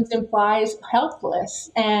 Victims implies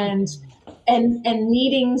helpless and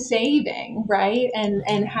needing saving, right?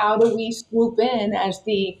 And how do we swoop in as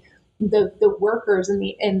the workers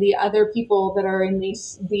and the other people that are in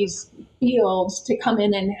these fields to come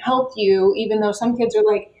in and help you, even though some kids are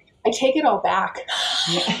like, I take it all back.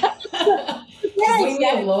 Yeah. Just leave me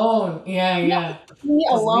alone. Yeah. Leave me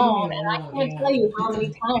alone. And I can't tell you how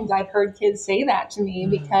many times I've heard kids say that to me,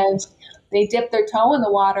 because they dipped their toe in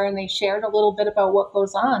the water and they shared a little bit about what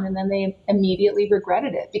goes on, and then they immediately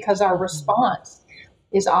regretted it, because our response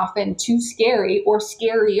is often too scary or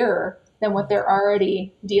scarier than what they're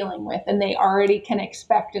already dealing with, and they already can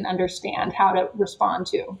expect and understand how to respond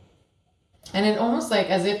to. And it almost like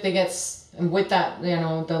as if they get, with that,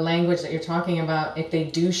 the language that you're talking about, if they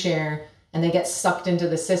do share and they get sucked into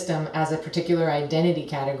the system as a particular identity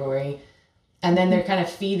category, and then they're kind of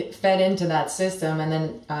fed into that system. And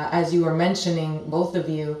then as you were mentioning, both of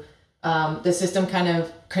you, the system kind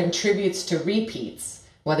of contributes to repeats,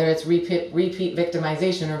 whether it's repeat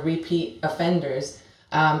victimization or repeat offenders.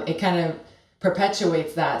 It kind of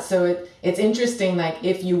perpetuates that. So it's interesting, like,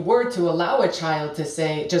 if you were to allow a child to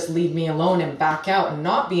say, just leave me alone, and back out and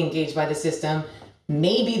not be engaged by the system,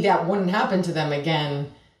 maybe that wouldn't happen to them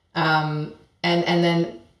again. And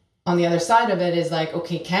then on the other side of it is like,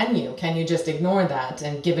 okay, can you just ignore that?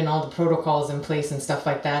 And given all the protocols in place and stuff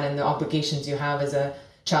like that, and the obligations you have as a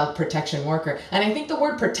child protection worker. And I think the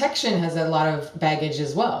word protection has a lot of baggage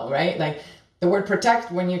as well, right? Like, the word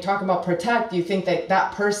protect, when you talk about protect, you think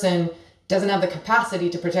that person doesn't have the capacity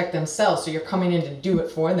to protect themselves, so you're coming in to do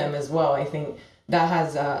it for them as well. I think that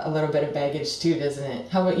has a little bit of baggage too, doesn't it?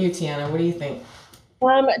 How about you, Tiana? What do you think?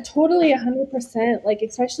 Totally 100%, like,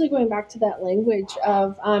 especially going back to that language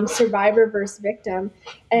of survivor versus victim.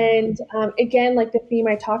 And again, like the theme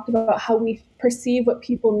I talked about, how we perceive what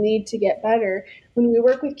people need to get better. When we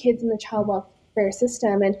work with kids in the child welfare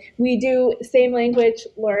system, and we do same language,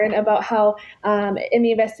 Lauren, about how in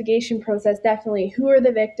the investigation process, definitely, who are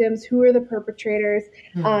the victims, who are the perpetrators,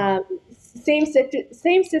 same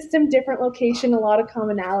system, different location, a lot of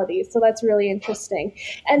commonalities. So that's really interesting.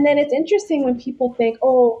 And then it's interesting when people think,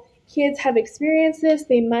 oh, kids have experienced this,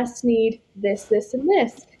 they must need this, this, and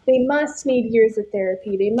this. They must need years of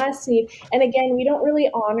therapy. They must need, and again, we don't really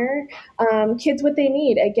honor kids what they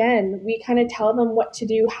need. Again, we kind of tell them what to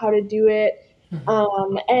do, how to do it.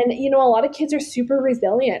 And, you know, a lot of kids are super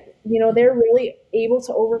resilient. You know, they're really able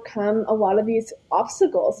to overcome a lot of these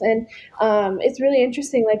obstacles. And it's really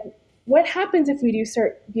interesting, like, what happens if we do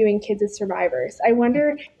start viewing kids as survivors? I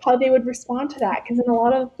wonder how they would respond to that. Because in a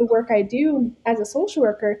lot of the work I do as a social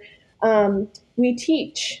worker,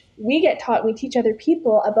 we get taught, we teach other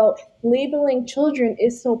people about labeling children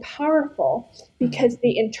is so powerful because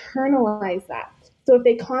they internalize that. So if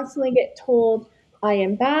they constantly get told, I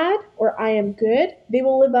am bad or I am good, they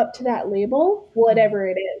will live up to that label, whatever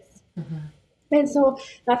it is. Mm-hmm. And so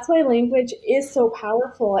that's why language is so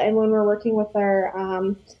powerful. And when we're working with our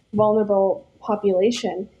vulnerable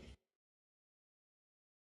population,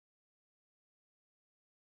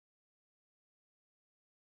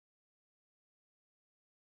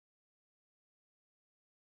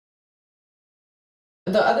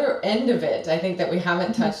 the other end of it, I think that we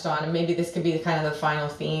haven't touched on, and maybe this could be kind of the final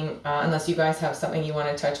theme, unless you guys have something you want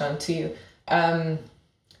to touch on too,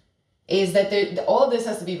 is that all of this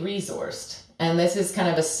has to be resourced. And this is kind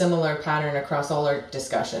of a similar pattern across all our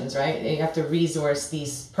discussions, right? You have to resource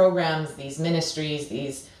these programs, these ministries,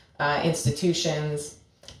 these institutions.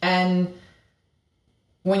 And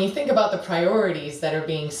when you think about the priorities that are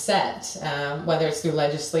being set, whether it's through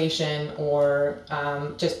legislation or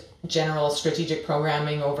just general strategic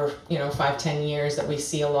programming over 5-10 years that we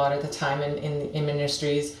see a lot of the time in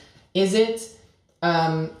ministries, is it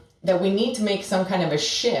that we need to make some kind of a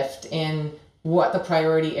shift in what the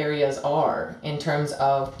priority areas are in terms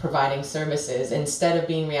of providing services, instead of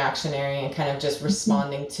being reactionary and kind of just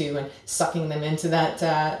responding to and sucking them into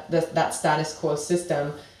that status quo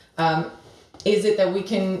system? Is it that we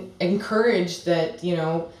can encourage that,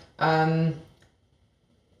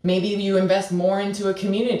 maybe you invest more into a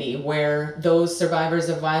community where those survivors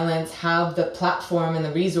of violence have the platform and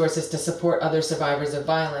the resources to support other survivors of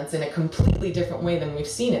violence in a completely different way than we've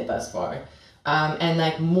seen it thus far? And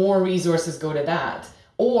like more resources go to that.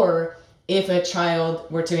 Or if a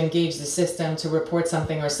child were to engage the system to report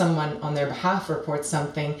something, or someone on their behalf reports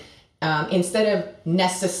something, instead of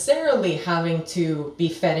necessarily having to be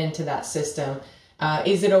fed into that system,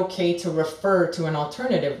 is it okay to refer to an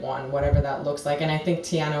alternative one, whatever that looks like? And I think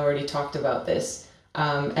Tiana already talked about this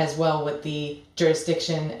as well, with the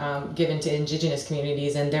jurisdiction given to Indigenous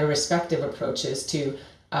communities and their respective approaches to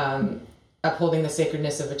upholding the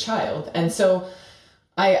sacredness of a child. And so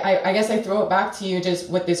I guess I throw it back to you just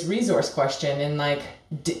with this resource question, and like,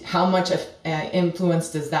 how much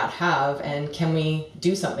influence does that have, and can we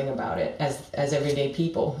do something about it as everyday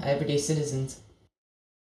people, everyday citizens?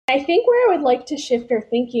 I think where I would like to shift our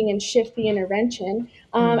thinking and shift the intervention,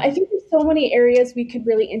 I think there's so many areas we could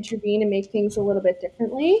really intervene and make things a little bit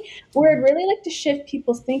differently. Where I'd really like to shift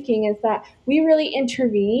people's thinking is that we really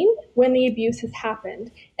intervene when the abuse has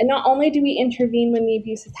happened. And not only do we intervene when the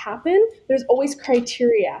abuse has happened, there's always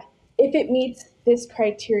criteria, if it meets this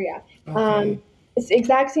criteria. Okay. It's the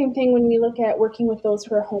exact same thing when we look at working with those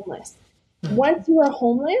who are homeless. Once you are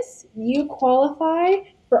homeless, you qualify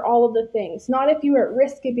for all of the things, not if you are at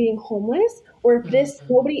risk of being homeless, or if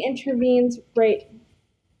nobody intervenes right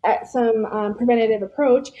at some preventative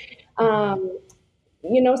approach.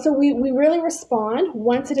 So we really respond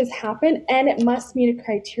once it has happened, and it must meet a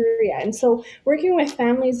criteria. And so working with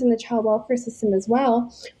families in the child welfare system as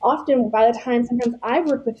well, often by the time sometimes I've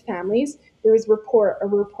worked with families, there was a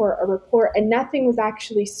report, and nothing was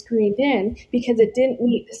actually screened in because it didn't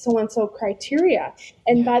meet the so-and-so criteria.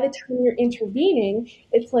 And by the time you're intervening,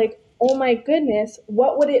 it's like, oh my goodness,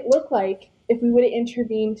 what would it look like if we would have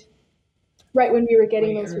intervened right when we were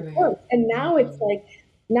getting those reports? And now it's like,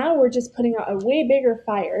 now we're just putting out a way bigger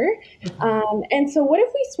fire. And so what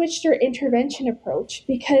if we switched our intervention approach?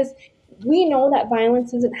 Because we know that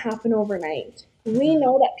violence doesn't happen overnight. We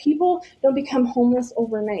know that people don't become homeless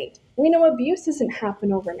overnight. We know abuse doesn't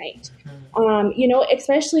happen overnight.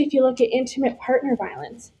 Especially if you look at intimate partner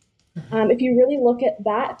violence. If you really look at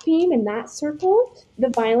that theme and that circle, the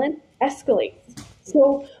violence escalates.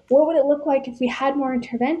 So what would it look like if we had more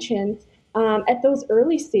interventions at those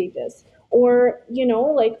early stages? Or,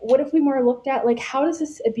 what if we more looked at, like, how does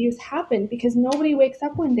this abuse happen? Because nobody wakes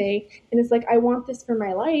up one day and is like, I want this for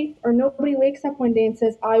my life. Or nobody wakes up one day and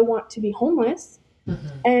says, I want to be homeless.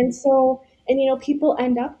 And so, people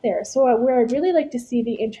end up there. So where I'd really like to see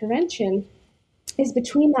the intervention is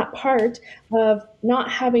between that part of not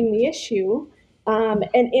having the issue and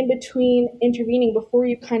in between intervening before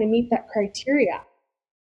you kind of meet that criteria.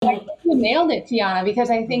 I think you nailed it, Tiana, because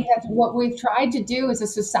I think that's what we've tried to do as a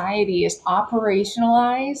society is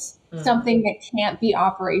operationalize something that can't be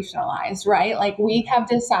operationalized, right? Like we have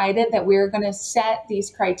decided that we're going to set these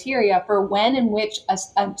criteria for when and which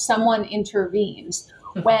someone intervenes,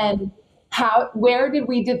 when, how, where did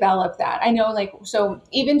we develop that? I know, like, so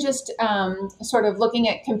even just sort of looking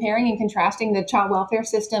at comparing and contrasting the child welfare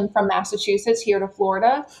system from Massachusetts here to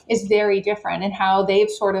Florida is very different, and how they've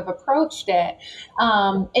sort of approached it,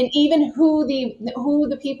 and even who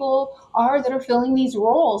the people are that are filling these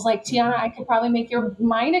roles. Like Tiana, I could probably make your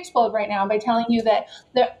mind explode right now by telling you that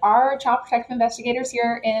our child protective investigators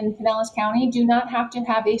here in Pinellas County do not have to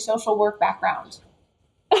have a social work background.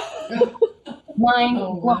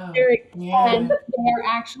 And they're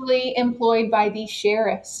actually employed by the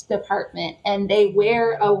sheriff's department, and they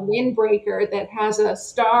wear a windbreaker that has a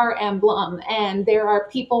star emblem, and there are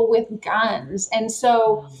people with guns. And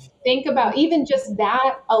so think about even just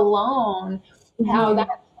that alone, how that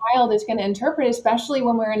child is going to interpret, especially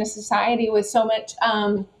when we're in a society with so much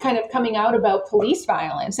kind of coming out about police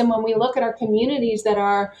violence. And when we look at our communities that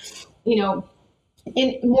are,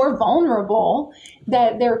 more vulnerable,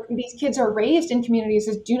 that these kids are raised in communities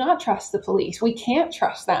that do not trust the police. We can't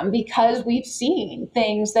trust them because we've seen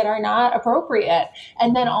things that are not appropriate.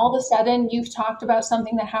 And then all of a sudden you've talked about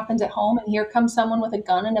something that happens at home, and here comes someone with a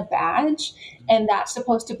gun and a badge, and that's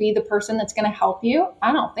supposed to be the person that's going to help you.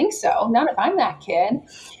 I don't think so. Not if I'm that kid.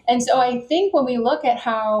 And so I think when we look at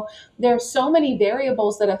how there's so many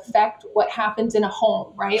variables that affect what happens in a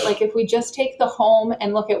home, right? Like if we just take the home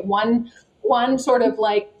and look at one sort of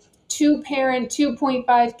like 2-parent,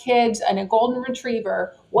 2.5 kids and a golden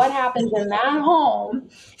retriever, what happens in that home?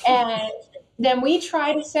 And then we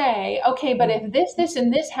try to say, okay, but if this,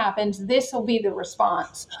 and this happens, this will be the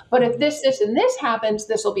response. But if this, and this happens,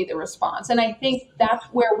 this will be the response. And I think that's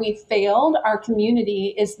where we failed our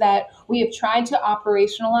community, is that we have tried to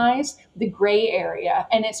operationalize the gray area,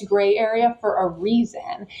 and it's gray area for a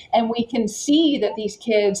reason. And we can see that these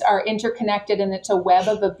kids are interconnected, and it's a web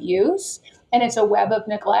of abuse, and it's a web of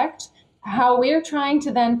neglect. How we're trying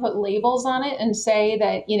to then put labels on it and say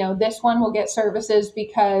that, this one will get services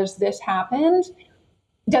because this happened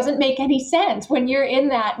doesn't make any sense when you're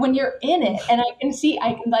in it. And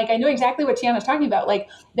I know exactly what Tiana's talking about. Like,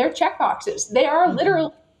 they're check boxes. There are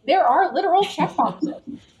literal check boxes.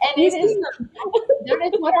 And that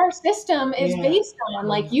is what our system is based on.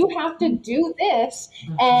 Like, you have to do this,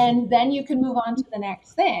 and then you can move on to the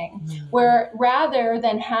next thing. Where rather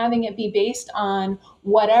than having it be based on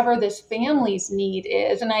whatever this family's need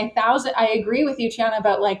is. And I agree with you, Tiana,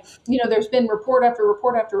 about there's been report after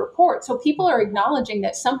report after report. So people are acknowledging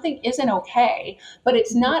that something isn't okay, but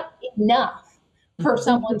it's not enough for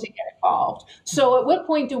someone to get involved. So at what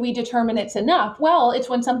point do we determine it's enough? Well, it's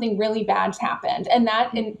when something really bad's happened. And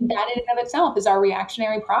that in and of itself is our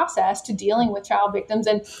reactionary process to dealing with child victims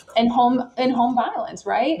and home violence,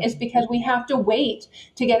 right? It's because we have to wait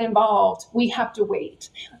to get involved. We have to wait.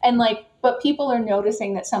 And but people are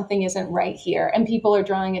noticing that something isn't right here, and people are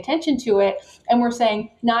drawing attention to it. And we're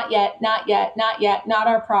saying, not yet, not yet, not yet, not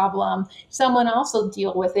our problem. Someone else will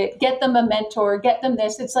deal with it. Get them a mentor, get them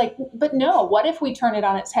this. It's like, but no, what if we turn it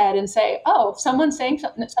on its head and say, oh, someone's saying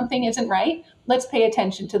something isn't right. Let's pay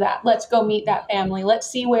attention to that. Let's go meet that family. Let's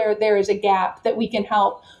see where there is a gap that we can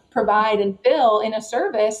help provide and fill in a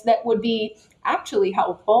service that would be actually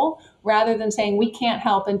helpful, rather than saying we can't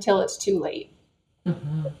help until it's too late.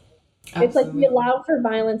 Mm-hmm. It's like we allow for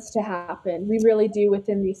violence to happen. We really do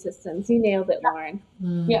within these systems. You nailed it, Lauren.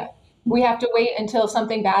 Yeah. We have to wait until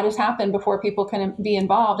something bad has happened before people can be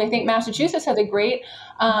involved. I think Massachusetts has a great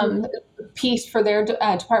piece for their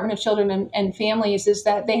Department of Children and Families, is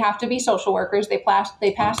that they have to be social workers. They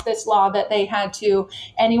passed this law that they had to,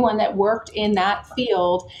 anyone that worked in that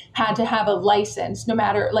field had to have a license, no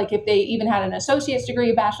matter if they even had an associate's degree,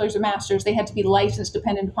 a bachelor's, or master's, they had to be licensed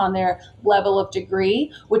dependent upon their level of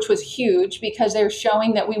degree, which was huge because they're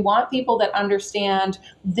showing that we want people that understand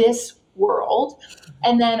this world.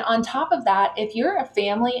 And then on top of that, if you're a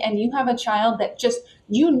family and you have a child that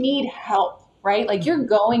you need help, right? Like, you're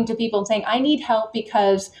going to people and saying, I need help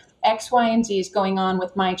because X, Y, and Z is going on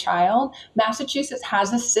with my child. Massachusetts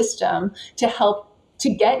has a system to help to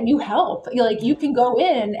get you help. Like you can go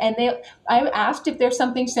in and I asked if there's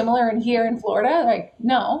something similar in here in Florida. Like,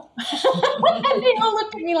 no. And they all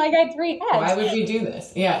looked at me like I had three heads. Why would we do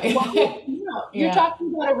this? Yeah. You're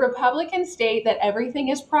talking about a Republican state that everything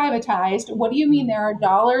is privatized. What do you mean there are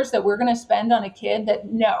dollars that we're going to spend on a kid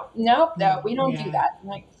that no, we don't do that. I'm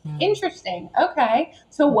like, interesting. Okay.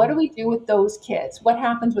 So what do we do with those kids? What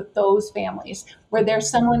happens with those families where there's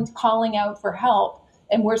someone calling out for help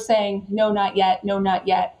and we're saying, no, not yet. No, not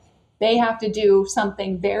yet. They have to do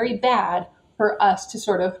something very bad for us to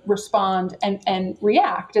sort of respond and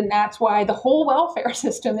react. And that's why the whole welfare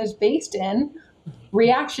system is based in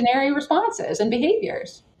reactionary responses and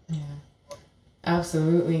behaviors. Yeah,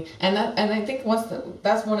 absolutely. And I think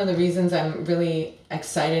that's one of the reasons I'm really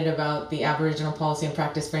excited about the Aboriginal Policy and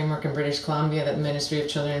Practice Framework in British Columbia that the Ministry of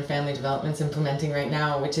Children and Family Development is implementing right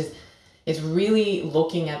now, which is it's really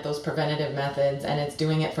looking at those preventative methods, and it's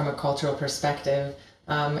doing it from a cultural perspective.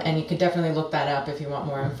 And you could definitely look that up if you want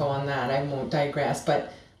more info on that. I won't digress,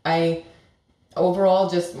 but I overall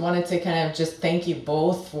just wanted to kind of just thank you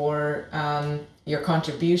both for your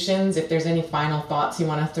contributions. If there's any final thoughts you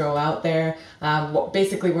want to throw out there,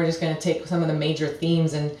 basically we're just going to take some of the major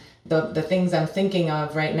themes, and the things I'm thinking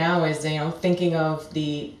of right now is, thinking of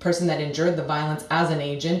the person that endured the violence as an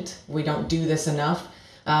agent. We don't do this enough.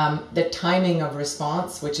 The timing of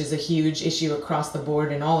response, which is a huge issue across the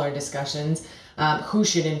board in all our discussions. Who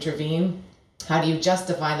should intervene? How do you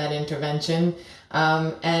justify that intervention?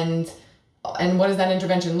 And what does that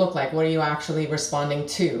intervention look like? What are you actually responding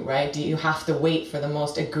to, right? Do you have to wait for the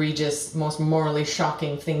most egregious, most morally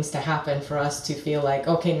shocking things to happen for us to feel like,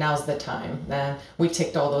 okay, now's the time? We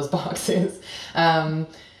ticked all those boxes.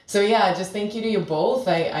 So yeah, just thank you to you both.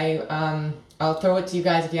 I'll throw it to you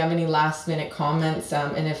guys if you have any last minute comments,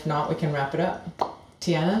 and if not, we can wrap it up.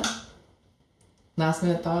 Tiana? Last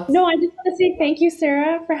minute thoughts? No, I just want to say thank you,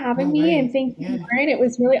 Sarah, for having me, and thank you, Lauren. It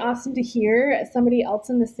was really awesome to hear somebody else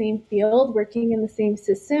in the same field, working in the same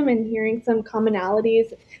system, and hearing some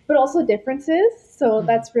commonalities, but also differences. So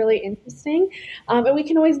that's really interesting. And we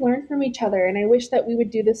can always learn from each other. And I wish that we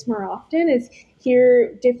would do this more often, is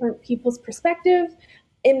hear different people's perspective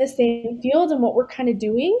in the same field and what we're kind of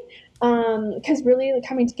doing. Because really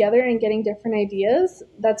coming together and getting different ideas,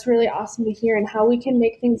 that's really awesome to hear, and how we can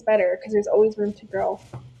make things better, because there's always room to grow.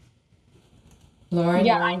 Lauren,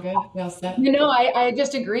 yeah, good. Well said. I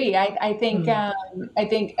just agree. I think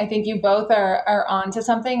you both are onto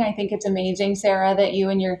something. I think it's amazing, Sarah, that you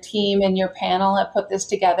and your team and your panel have put this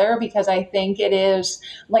together, because I think it is,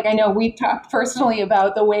 like, I know we've talked personally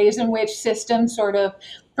about the ways in which systems sort of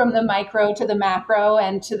from the micro to the macro,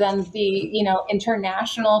 and to then the,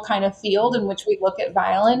 international kind of field in which we look at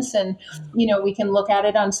violence, and, we can look at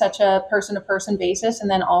it on such a person-to-person basis, and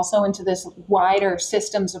then also into this wider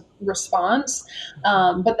systems of response.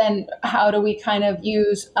 But then how do we kind of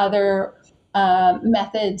use other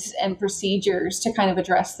methods and procedures to kind of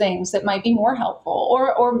address things that might be more helpful,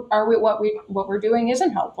 or are we what we're doing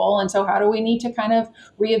isn't helpful, and so how do we need to kind of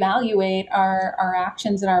reevaluate our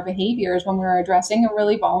actions and our behaviors when we're addressing a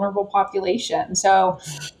really vulnerable population? So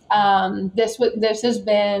this has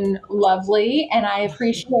been lovely, and I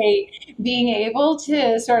appreciate being able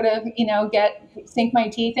to sort of sink my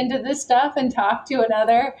teeth into this stuff and talk to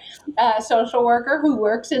another social worker who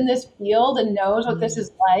works in this field and knows what this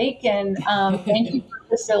is like. And thank you for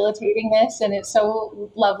facilitating this. And it's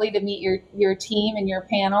so lovely to meet your team and your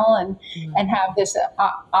panel, and have this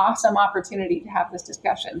awesome opportunity to have this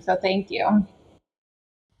discussion. So thank you.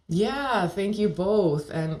 Yeah, thank you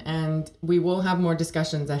both. And we will have more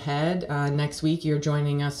discussions ahead. Next week, you're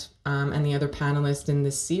joining us and the other panelists in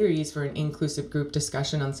this series for an inclusive group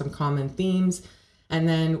discussion on some common themes. And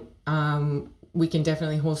then we can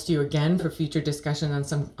definitely host you again for future discussion on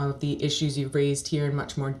some of the issues you've raised here in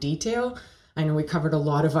much more detail. I know we covered a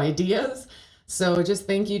lot of ideas. So just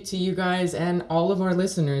thank you to you guys and all of our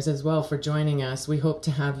listeners as well for joining us. We hope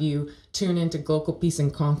to have you tune into Global Peace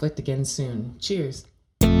and Conflict again soon. Cheers.